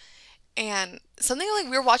couch. And something, like,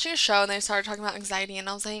 we were watching a show and they started talking about anxiety. And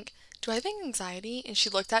I was like, do I have anxiety? And she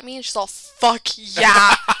looked at me and she's all, fuck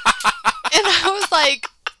yeah. And I was like,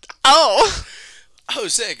 oh. Oh,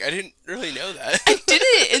 sick. I didn't really know that. I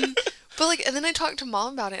didn't. But, like, and then I talked to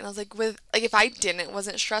Mom about it, and I was like, if I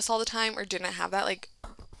wasn't stressed all the time, or didn't have that, like,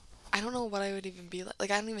 I don't know what I would even be like.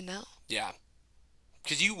 Like, I don't even know. Yeah.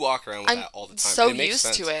 Because you walk around with that all the time. So it makes used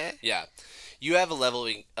sense. to it. Yeah. You have a level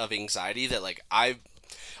of anxiety that, like, I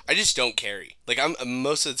just don't carry. Like, I'm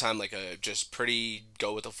most of the time, like, a just pretty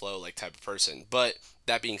go with the flow, like, type of person. But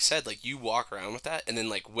that being said, like, you walk around with that, and then,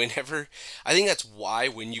 like, whenever, I think that's why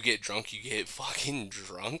when you get drunk, you get fucking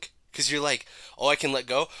drunk. Because you're like, oh, I can let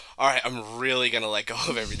go? Alright, I'm really going to let go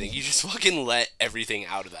of everything. You just fucking let everything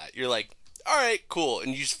out of that. You're like, alright, cool.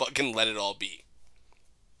 And you just fucking let it all be.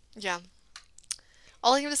 Yeah.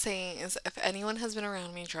 All I have to say is, if anyone has been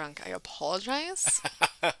around me drunk, I apologize.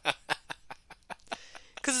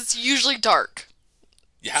 Because it's usually dark.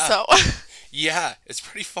 Yeah. So. Yeah, it's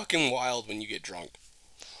pretty fucking wild when you get drunk.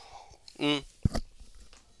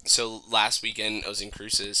 So last weekend, I was in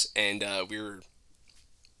Cruces, and we were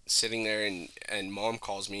sitting there, and Mom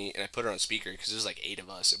calls me, and I put her on speaker because there's like 8 of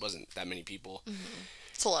us. It wasn't that many people. Mm-hmm.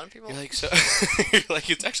 It's a lot of people. You're like, so you're like,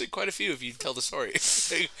 it's actually quite a few if you tell the story.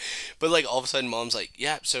 But like all of a sudden, Mom's like,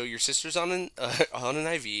 yeah, so your sister's on an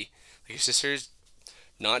IV. Like, your sister's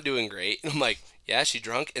not doing great. And I'm like, yeah, she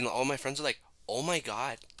drunk. And all my friends are like, oh my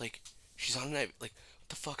god, like, she's on an IV. Like, what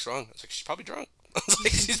the fuck's wrong? I was like, she's probably drunk. I was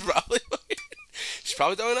like, she's probably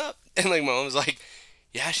throwing up. And like, my mom was like,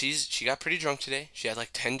 yeah, she got pretty drunk today. She had like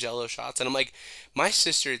 10 Jello shots, and I'm like, my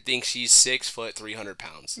sister thinks she's 6 foot 300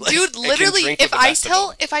 pounds. Like, dude, literally, if I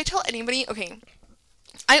tell anybody, okay,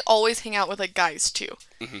 I always hang out with like guys too,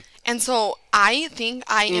 and so I think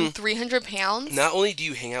I am 300 pounds. Not only do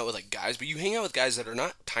you hang out with like guys, but you hang out with guys that are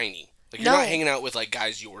not tiny. Like, you're not hanging out with like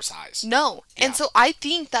guys your size. No, yeah. And so I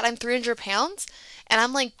think that I'm 300 pounds. And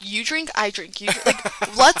I'm like, you drink, I drink. You drink.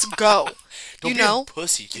 Like, let's go. Don't be a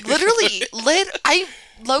pussy, dude. Literally, I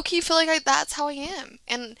low-key feel like that's how I am.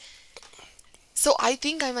 And so I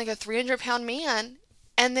think I'm like a 300-pound man.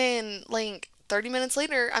 And then, like, 30 minutes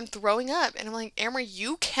later, I'm throwing up. And I'm like, Amber,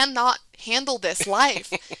 you cannot handle this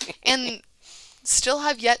life. And still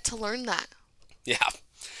have yet to learn that. Yeah.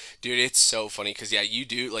 Dude, it's so funny because, yeah, you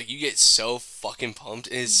do, like, you get so fucking pumped.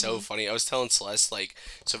 It is so funny. I was telling Celeste, like,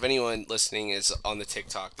 so if anyone listening is on the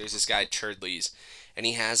TikTok, there's this guy, Churdleys, and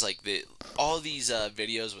he has, like, all these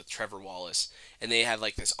videos with Trevor Wallace, and they have,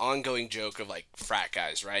 like, this ongoing joke of, like, frat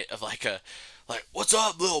guys, right? Of, like, what's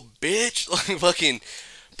up, little bitch? Like, fucking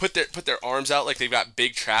put their arms out like they've got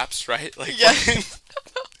big traps, right? Like, yeah.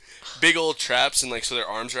 Big old traps, and, like, so their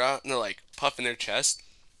arms are out, and they're, like, puffing their chest.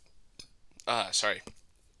 Sorry.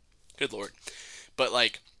 Good lord. But,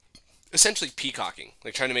 like, essentially peacocking.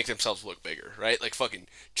 Like, trying to make themselves look bigger, right? Like, fucking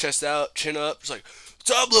chest out, chin up. It's like, what's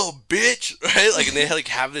up, little bitch? Right? Like, and they, like,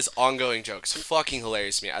 have this ongoing joke. It's fucking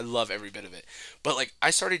hilarious to me. I love every bit of it. But, like, I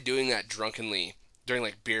started doing that drunkenly during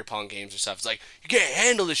like beer pong games or stuff. It's like, you can't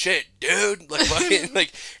handle the shit, dude. Like fucking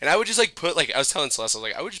like, and I would just like put like, I was telling Celeste, I was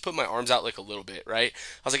like, I would just put my arms out like a little bit, right?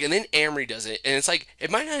 I was like, and then Amory does it, and it's like,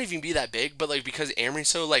 it might not even be that big, but like because Amory's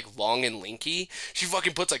so like long and lanky, she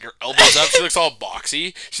fucking puts like her elbows up. She looks all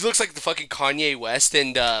boxy. She looks like the fucking Kanye West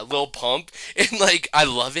and Lil Pump, and like I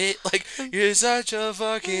love it. Like, you're such a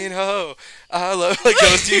fucking hoe. I love like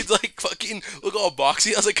those dudes like fucking look all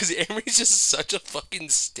boxy. I was like, because Amory's just such a fucking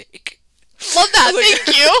stick. Love that. Like,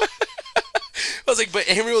 Thank you. I was like, but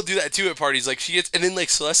Amory will do that too at parties. Like she gets, and then like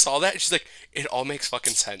Celeste saw that, and she's like, it all makes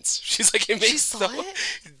fucking sense. She's like, it makes She saw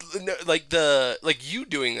it? No, like the like you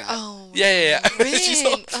doing that. Oh, yeah. She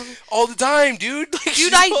saw all the time, dude. Like,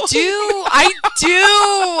 dude, I do.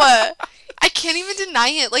 I can't even deny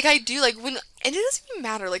it. Like I do. Like when, and it doesn't even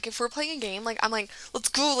matter. Like if we're playing a game, like I'm like, let's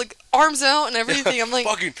go, like arms out and everything. I'm like,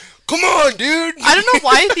 fucking, come on, dude. I don't know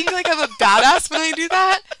why I think like I'm a badass when I do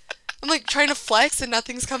that. I'm like trying to flex and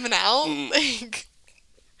nothing's coming out. Like,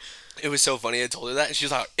 it was so funny. I told her that, and she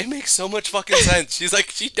was like, "It makes so much fucking sense." She's like,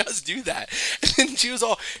 "She does do that." And then she was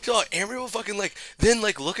all, "Amory will fucking like, then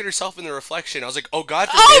like look at herself in the reflection." I was like, "Oh God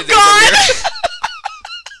forbid oh there's God. a mirror."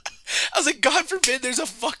 I was like, "God forbid there's a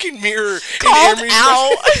fucking mirror." Called in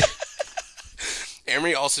out.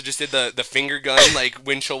 Amory also just did the finger gun like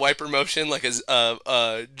windshield wiper motion like as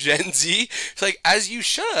Gen Z. It's like, as you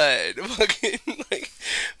should. Fucking like,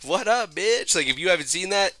 what up, bitch? Like if you haven't seen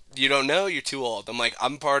that, you don't know, you're too old. I'm like,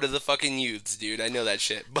 I'm part of the fucking youths, dude. I know that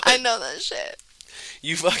shit. But I know that shit.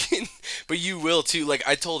 you fucking, but you will too. Like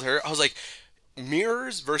I told her, I was like,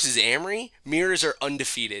 mirrors versus Amory, mirrors are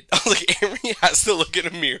undefeated. I was like, Amory has to look in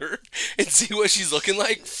a mirror and see what she's looking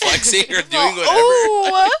like, flexing or doing whatever.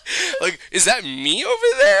 Oh. Like, is that me over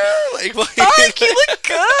there? Like, Fuck, you look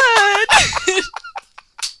good.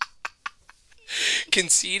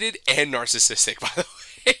 Conceited and narcissistic, by the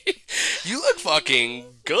way. You look fucking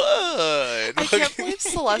good. I can't believe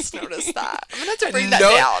Celeste noticed that. I'm gonna have to bring that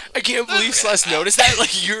down. I can't believe Celeste noticed that.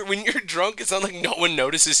 Like, when you're drunk, it's not like no one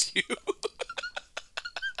notices you.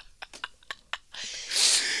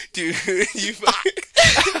 Dude,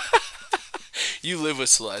 you live with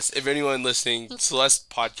Celeste. If anyone listening, Celeste's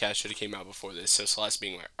podcast should have came out before this, so Celeste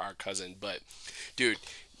being our cousin. But, dude,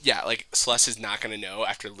 yeah, like, Celeste is not going to know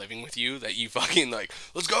after living with you that you fucking, like,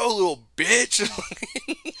 let's go, little bitch.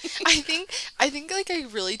 I think, like, I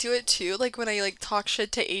really do it, too. Like, when I, like, talk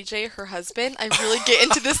shit to AJ, her husband, I really get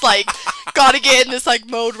into this, like, gotta get in this, like,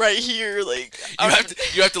 mode right here. Like,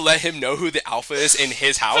 you have to let him know who the alpha is in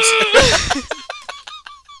his house.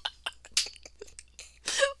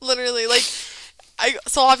 Literally, like,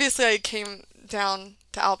 so obviously I came down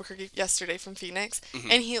to Albuquerque yesterday from Phoenix,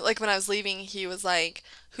 and he, like, when I was leaving, he was like,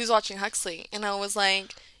 who's watching Huxley? And I was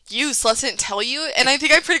like, you, Celeste didn't tell you? And I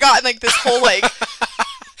think I pretty got, like, this whole, like,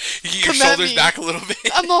 you get your shoulders back a little bit.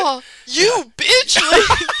 I'm all, you, bitch!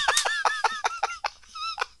 Like,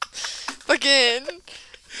 fucking.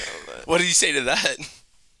 What did he say to that?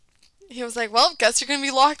 He was like, well, guess you're gonna be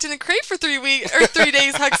locked in a crate for 3 weeks, or 3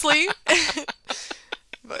 days, Huxley.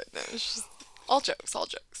 But no, it's just all jokes.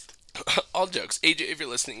 All jokes. AJ, if you're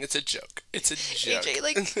listening, it's a joke. It's a joke. AJ,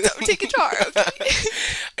 like, don't take a jar, okay?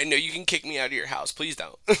 I know you can kick me out of your house. Please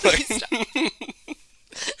don't. Please don't.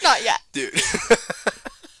 Not yet. Dude.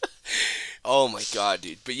 Oh my God,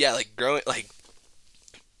 dude. But yeah, like, growing, like,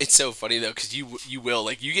 it's so funny, though, because you will,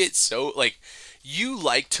 like, you get so, like, you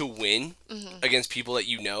like to win against people that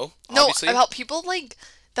you know, obviously. No, about people, like,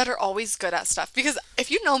 that are always good at stuff. Because if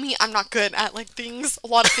you know me, I'm not good at, like, things. A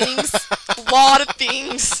lot of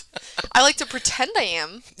things. I like to pretend I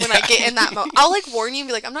am when I get in that moment. I'll, like, warn you and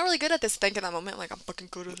be like, I'm not really good at this. Think in that moment, like, I'm fucking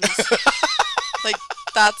good at this. Like,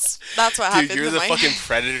 that's what happens. Dude, you're the fucking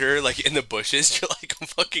predator, like, in the bushes. You're like, I'm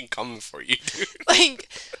fucking coming for you, dude. Like,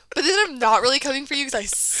 but then I'm not really coming for you because I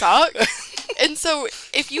suck. And so,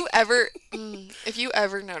 if you ever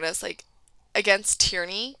notice, like, against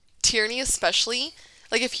Tierney especially,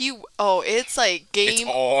 like, if you, it's like game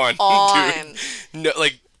it's on. Dude. No,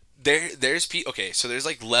 like, there's okay, so there's,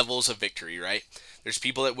 like, levels of victory, right? There's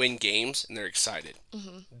people that win games and they're excited.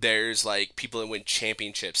 There's, like, people that win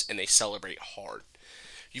championships and they celebrate hard.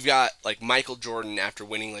 You've got, like, Michael Jordan after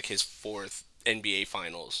winning, like, his 4th NBA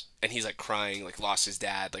finals, and he's, like, crying, like, lost his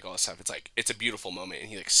dad, like, all this stuff. It's, like, it's a beautiful moment, and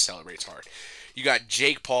he, like, celebrates hard. You got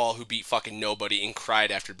Jake Paul, who beat fucking nobody and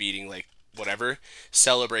cried after beating, like, whatever,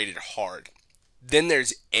 celebrated hard. Then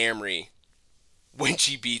there's Amory when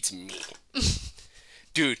she beats me.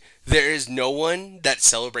 Dude, there is no one that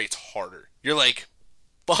celebrates harder. You're like,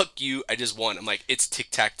 fuck you, I just won. I'm like, it's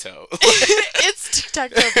tic-tac-toe. It's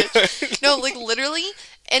tic-tac-toe, bitch. No, like, literally,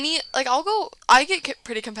 I get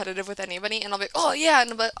pretty competitive with anybody, and I'll be like, oh yeah,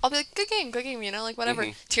 and I'll be like, good game, you know, like whatever.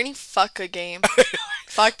 Tierney, fuck a game.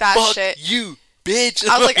 Fuck that Fuck shit. you, bitch.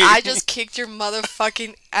 I was like, I just kicked your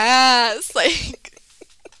motherfucking ass. Like,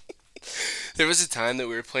 there was a time that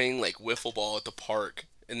we were playing like wiffle ball at the park,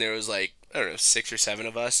 and there was like, I don't know, 6 or 7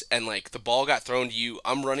 of us, and like the ball got thrown to you.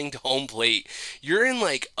 I'm running to home plate. You're in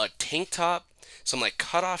like a tank top, some like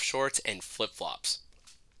cutoff shorts, and flip flops.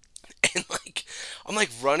 And like I'm like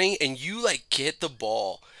running, and you like get the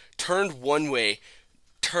ball, turned one way,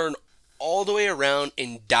 turn all the way around,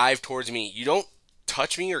 and dive towards me. You don't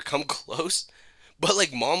touch me or come close, but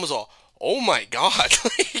like mom was all, oh my god,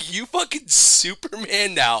 like, you fucking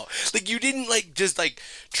Superman'd out. Like, you didn't like just like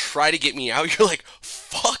try to get me out. You're like,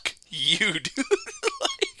 fuck you, dude.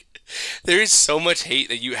 Like, there is so much hate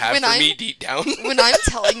that you have for me deep down. When I'm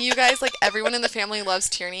telling you guys, like, everyone in the family loves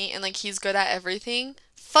Tierney and like he's good at everything,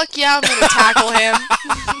 fuck yeah, I'm gonna tackle him.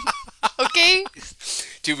 Okay?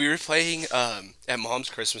 Dude, we were playing at mom's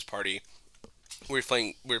Christmas party. We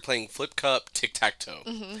were playing flip cup tic-tac-toe.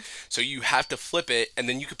 So you have to flip it, and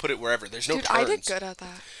then you can put it wherever. There's no turns. I did good at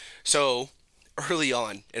that. So early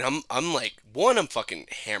on, and I'm like, 1, I'm fucking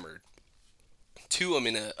hammered. 2, I'm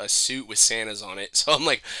in a suit with Santas on it. So I'm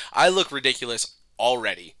like, I look ridiculous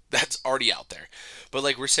already. That's already out there. But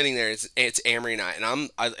like, we're sitting there, it's Amory and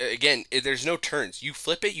I, again, there's no turns. You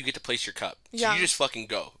flip it, you get to place your cup. So you just fucking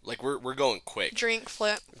go. Like, we're going quick. Drink,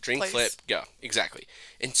 flip, go. Exactly.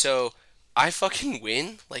 And so I fucking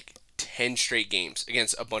win like 10 straight games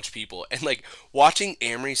against a bunch of people, and like watching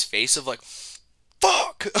Amory's face of like,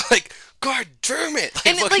 fuck, like, god damn it. Like,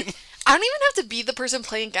 and like, I don't even have to be the person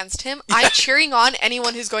playing against him. Yeah. I'm cheering on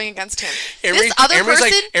anyone who's going against him.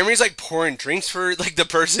 Amory's like pouring drinks for like the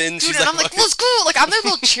person. Dude, and I'm like, let's go. Like, I'm their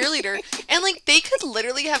little cheerleader. And like, they could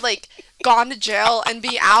literally have like gone to jail and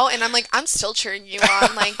be out, and I'm like, I'm still cheering you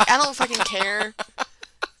on. Like, I don't fucking care.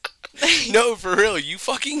 No, for real. You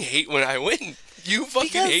fucking hate when I win. You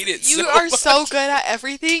fucking hate it so much. You are so good at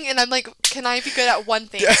everything, and I'm like, can I be good at one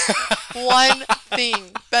thing? One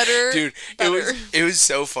thing. Better. Dude, better. It was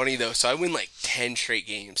so funny though. So I win like 10 straight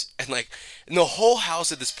games, and the whole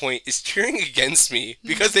house at this point is cheering against me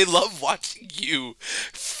because they love watching you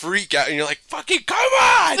freak out, and you're like, fucking come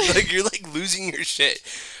on! Like, you're like losing your shit.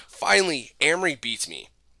 Finally, Amory beats me.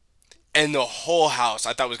 And the whole house,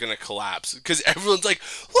 I thought, was going to collapse. Because everyone's like,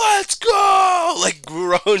 let's go! Like,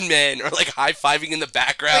 grown men are, like, high-fiving in the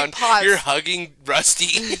background. Wait, pause. You're hugging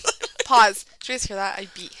Rusty. Pause. Did you guys hear that? I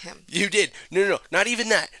beat him. You did. No. Not even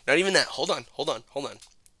that. Hold on.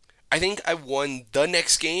 I think I won the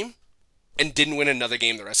next game and didn't win another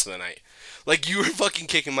game the rest of the night. Like, you were fucking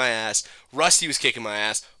kicking my ass. Rusty was kicking my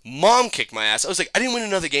ass. Mom kicked my ass. I was like, I didn't win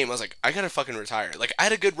another game. I was like, I gotta fucking retire. Like, I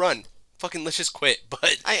had a good run. Fucking let's just quit.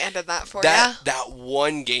 But I ended that for you. That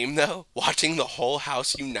one game though, watching the whole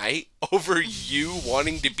house unite over you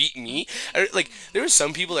wanting to beat me, like, there were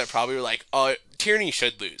some people that probably were like, oh, Tierney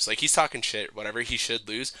should lose, like, he's talking shit, whatever, he should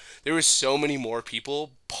lose. There was so many more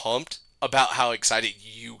people pumped about how excited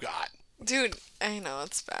you got. Dude, I know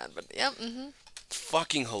it's bad, but yep.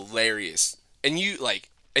 Fucking hilarious. And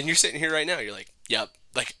you're sitting here right now, you're like, yep,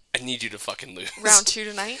 like, I need you to fucking lose. Round 2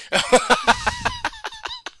 tonight.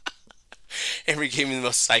 Amory gave me the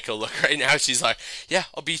most psycho look right now. She's like, yeah,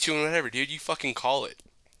 I'll beat you in whatever, dude. You fucking call it.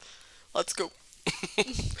 Let's go.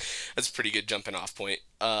 That's a pretty good jumping off point.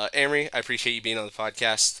 Amory, I appreciate you being on the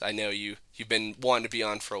podcast. I know you've been wanting to be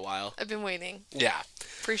on for a while. I've been waiting. Yeah.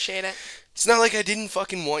 Appreciate it. It's not like I didn't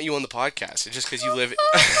fucking want you on the podcast. It's just because you live...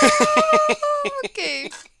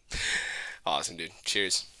 Okay. Awesome, dude.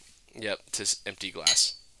 Cheers. Yep, to empty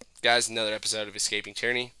glass. Guys, another episode of Escaping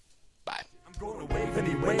Tierney. Bye. I'm gonna wave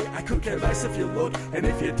anyway, I could care less if you look, and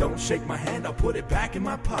if you don't shake my hand, I'll put it back in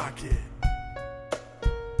my pocket.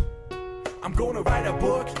 I'm gonna write a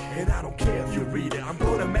book, and I don't care if you read it. I'm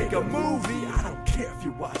gonna make a movie, I don't care if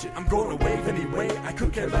you watch it. I'm gonna wave anyway, I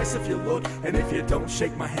could care less if you look, and if you don't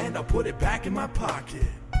shake my hand, I'll put it back in my pocket.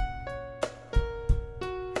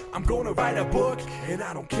 I'm gonna write a book, and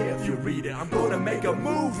I don't care if you read it. I'm gonna make a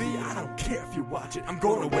movie, I don't care if you watch it. I'm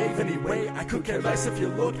gonna wave anyway, I could care less if you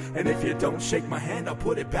look, and if you don't shake my hand, I'll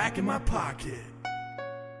put it back in my pocket.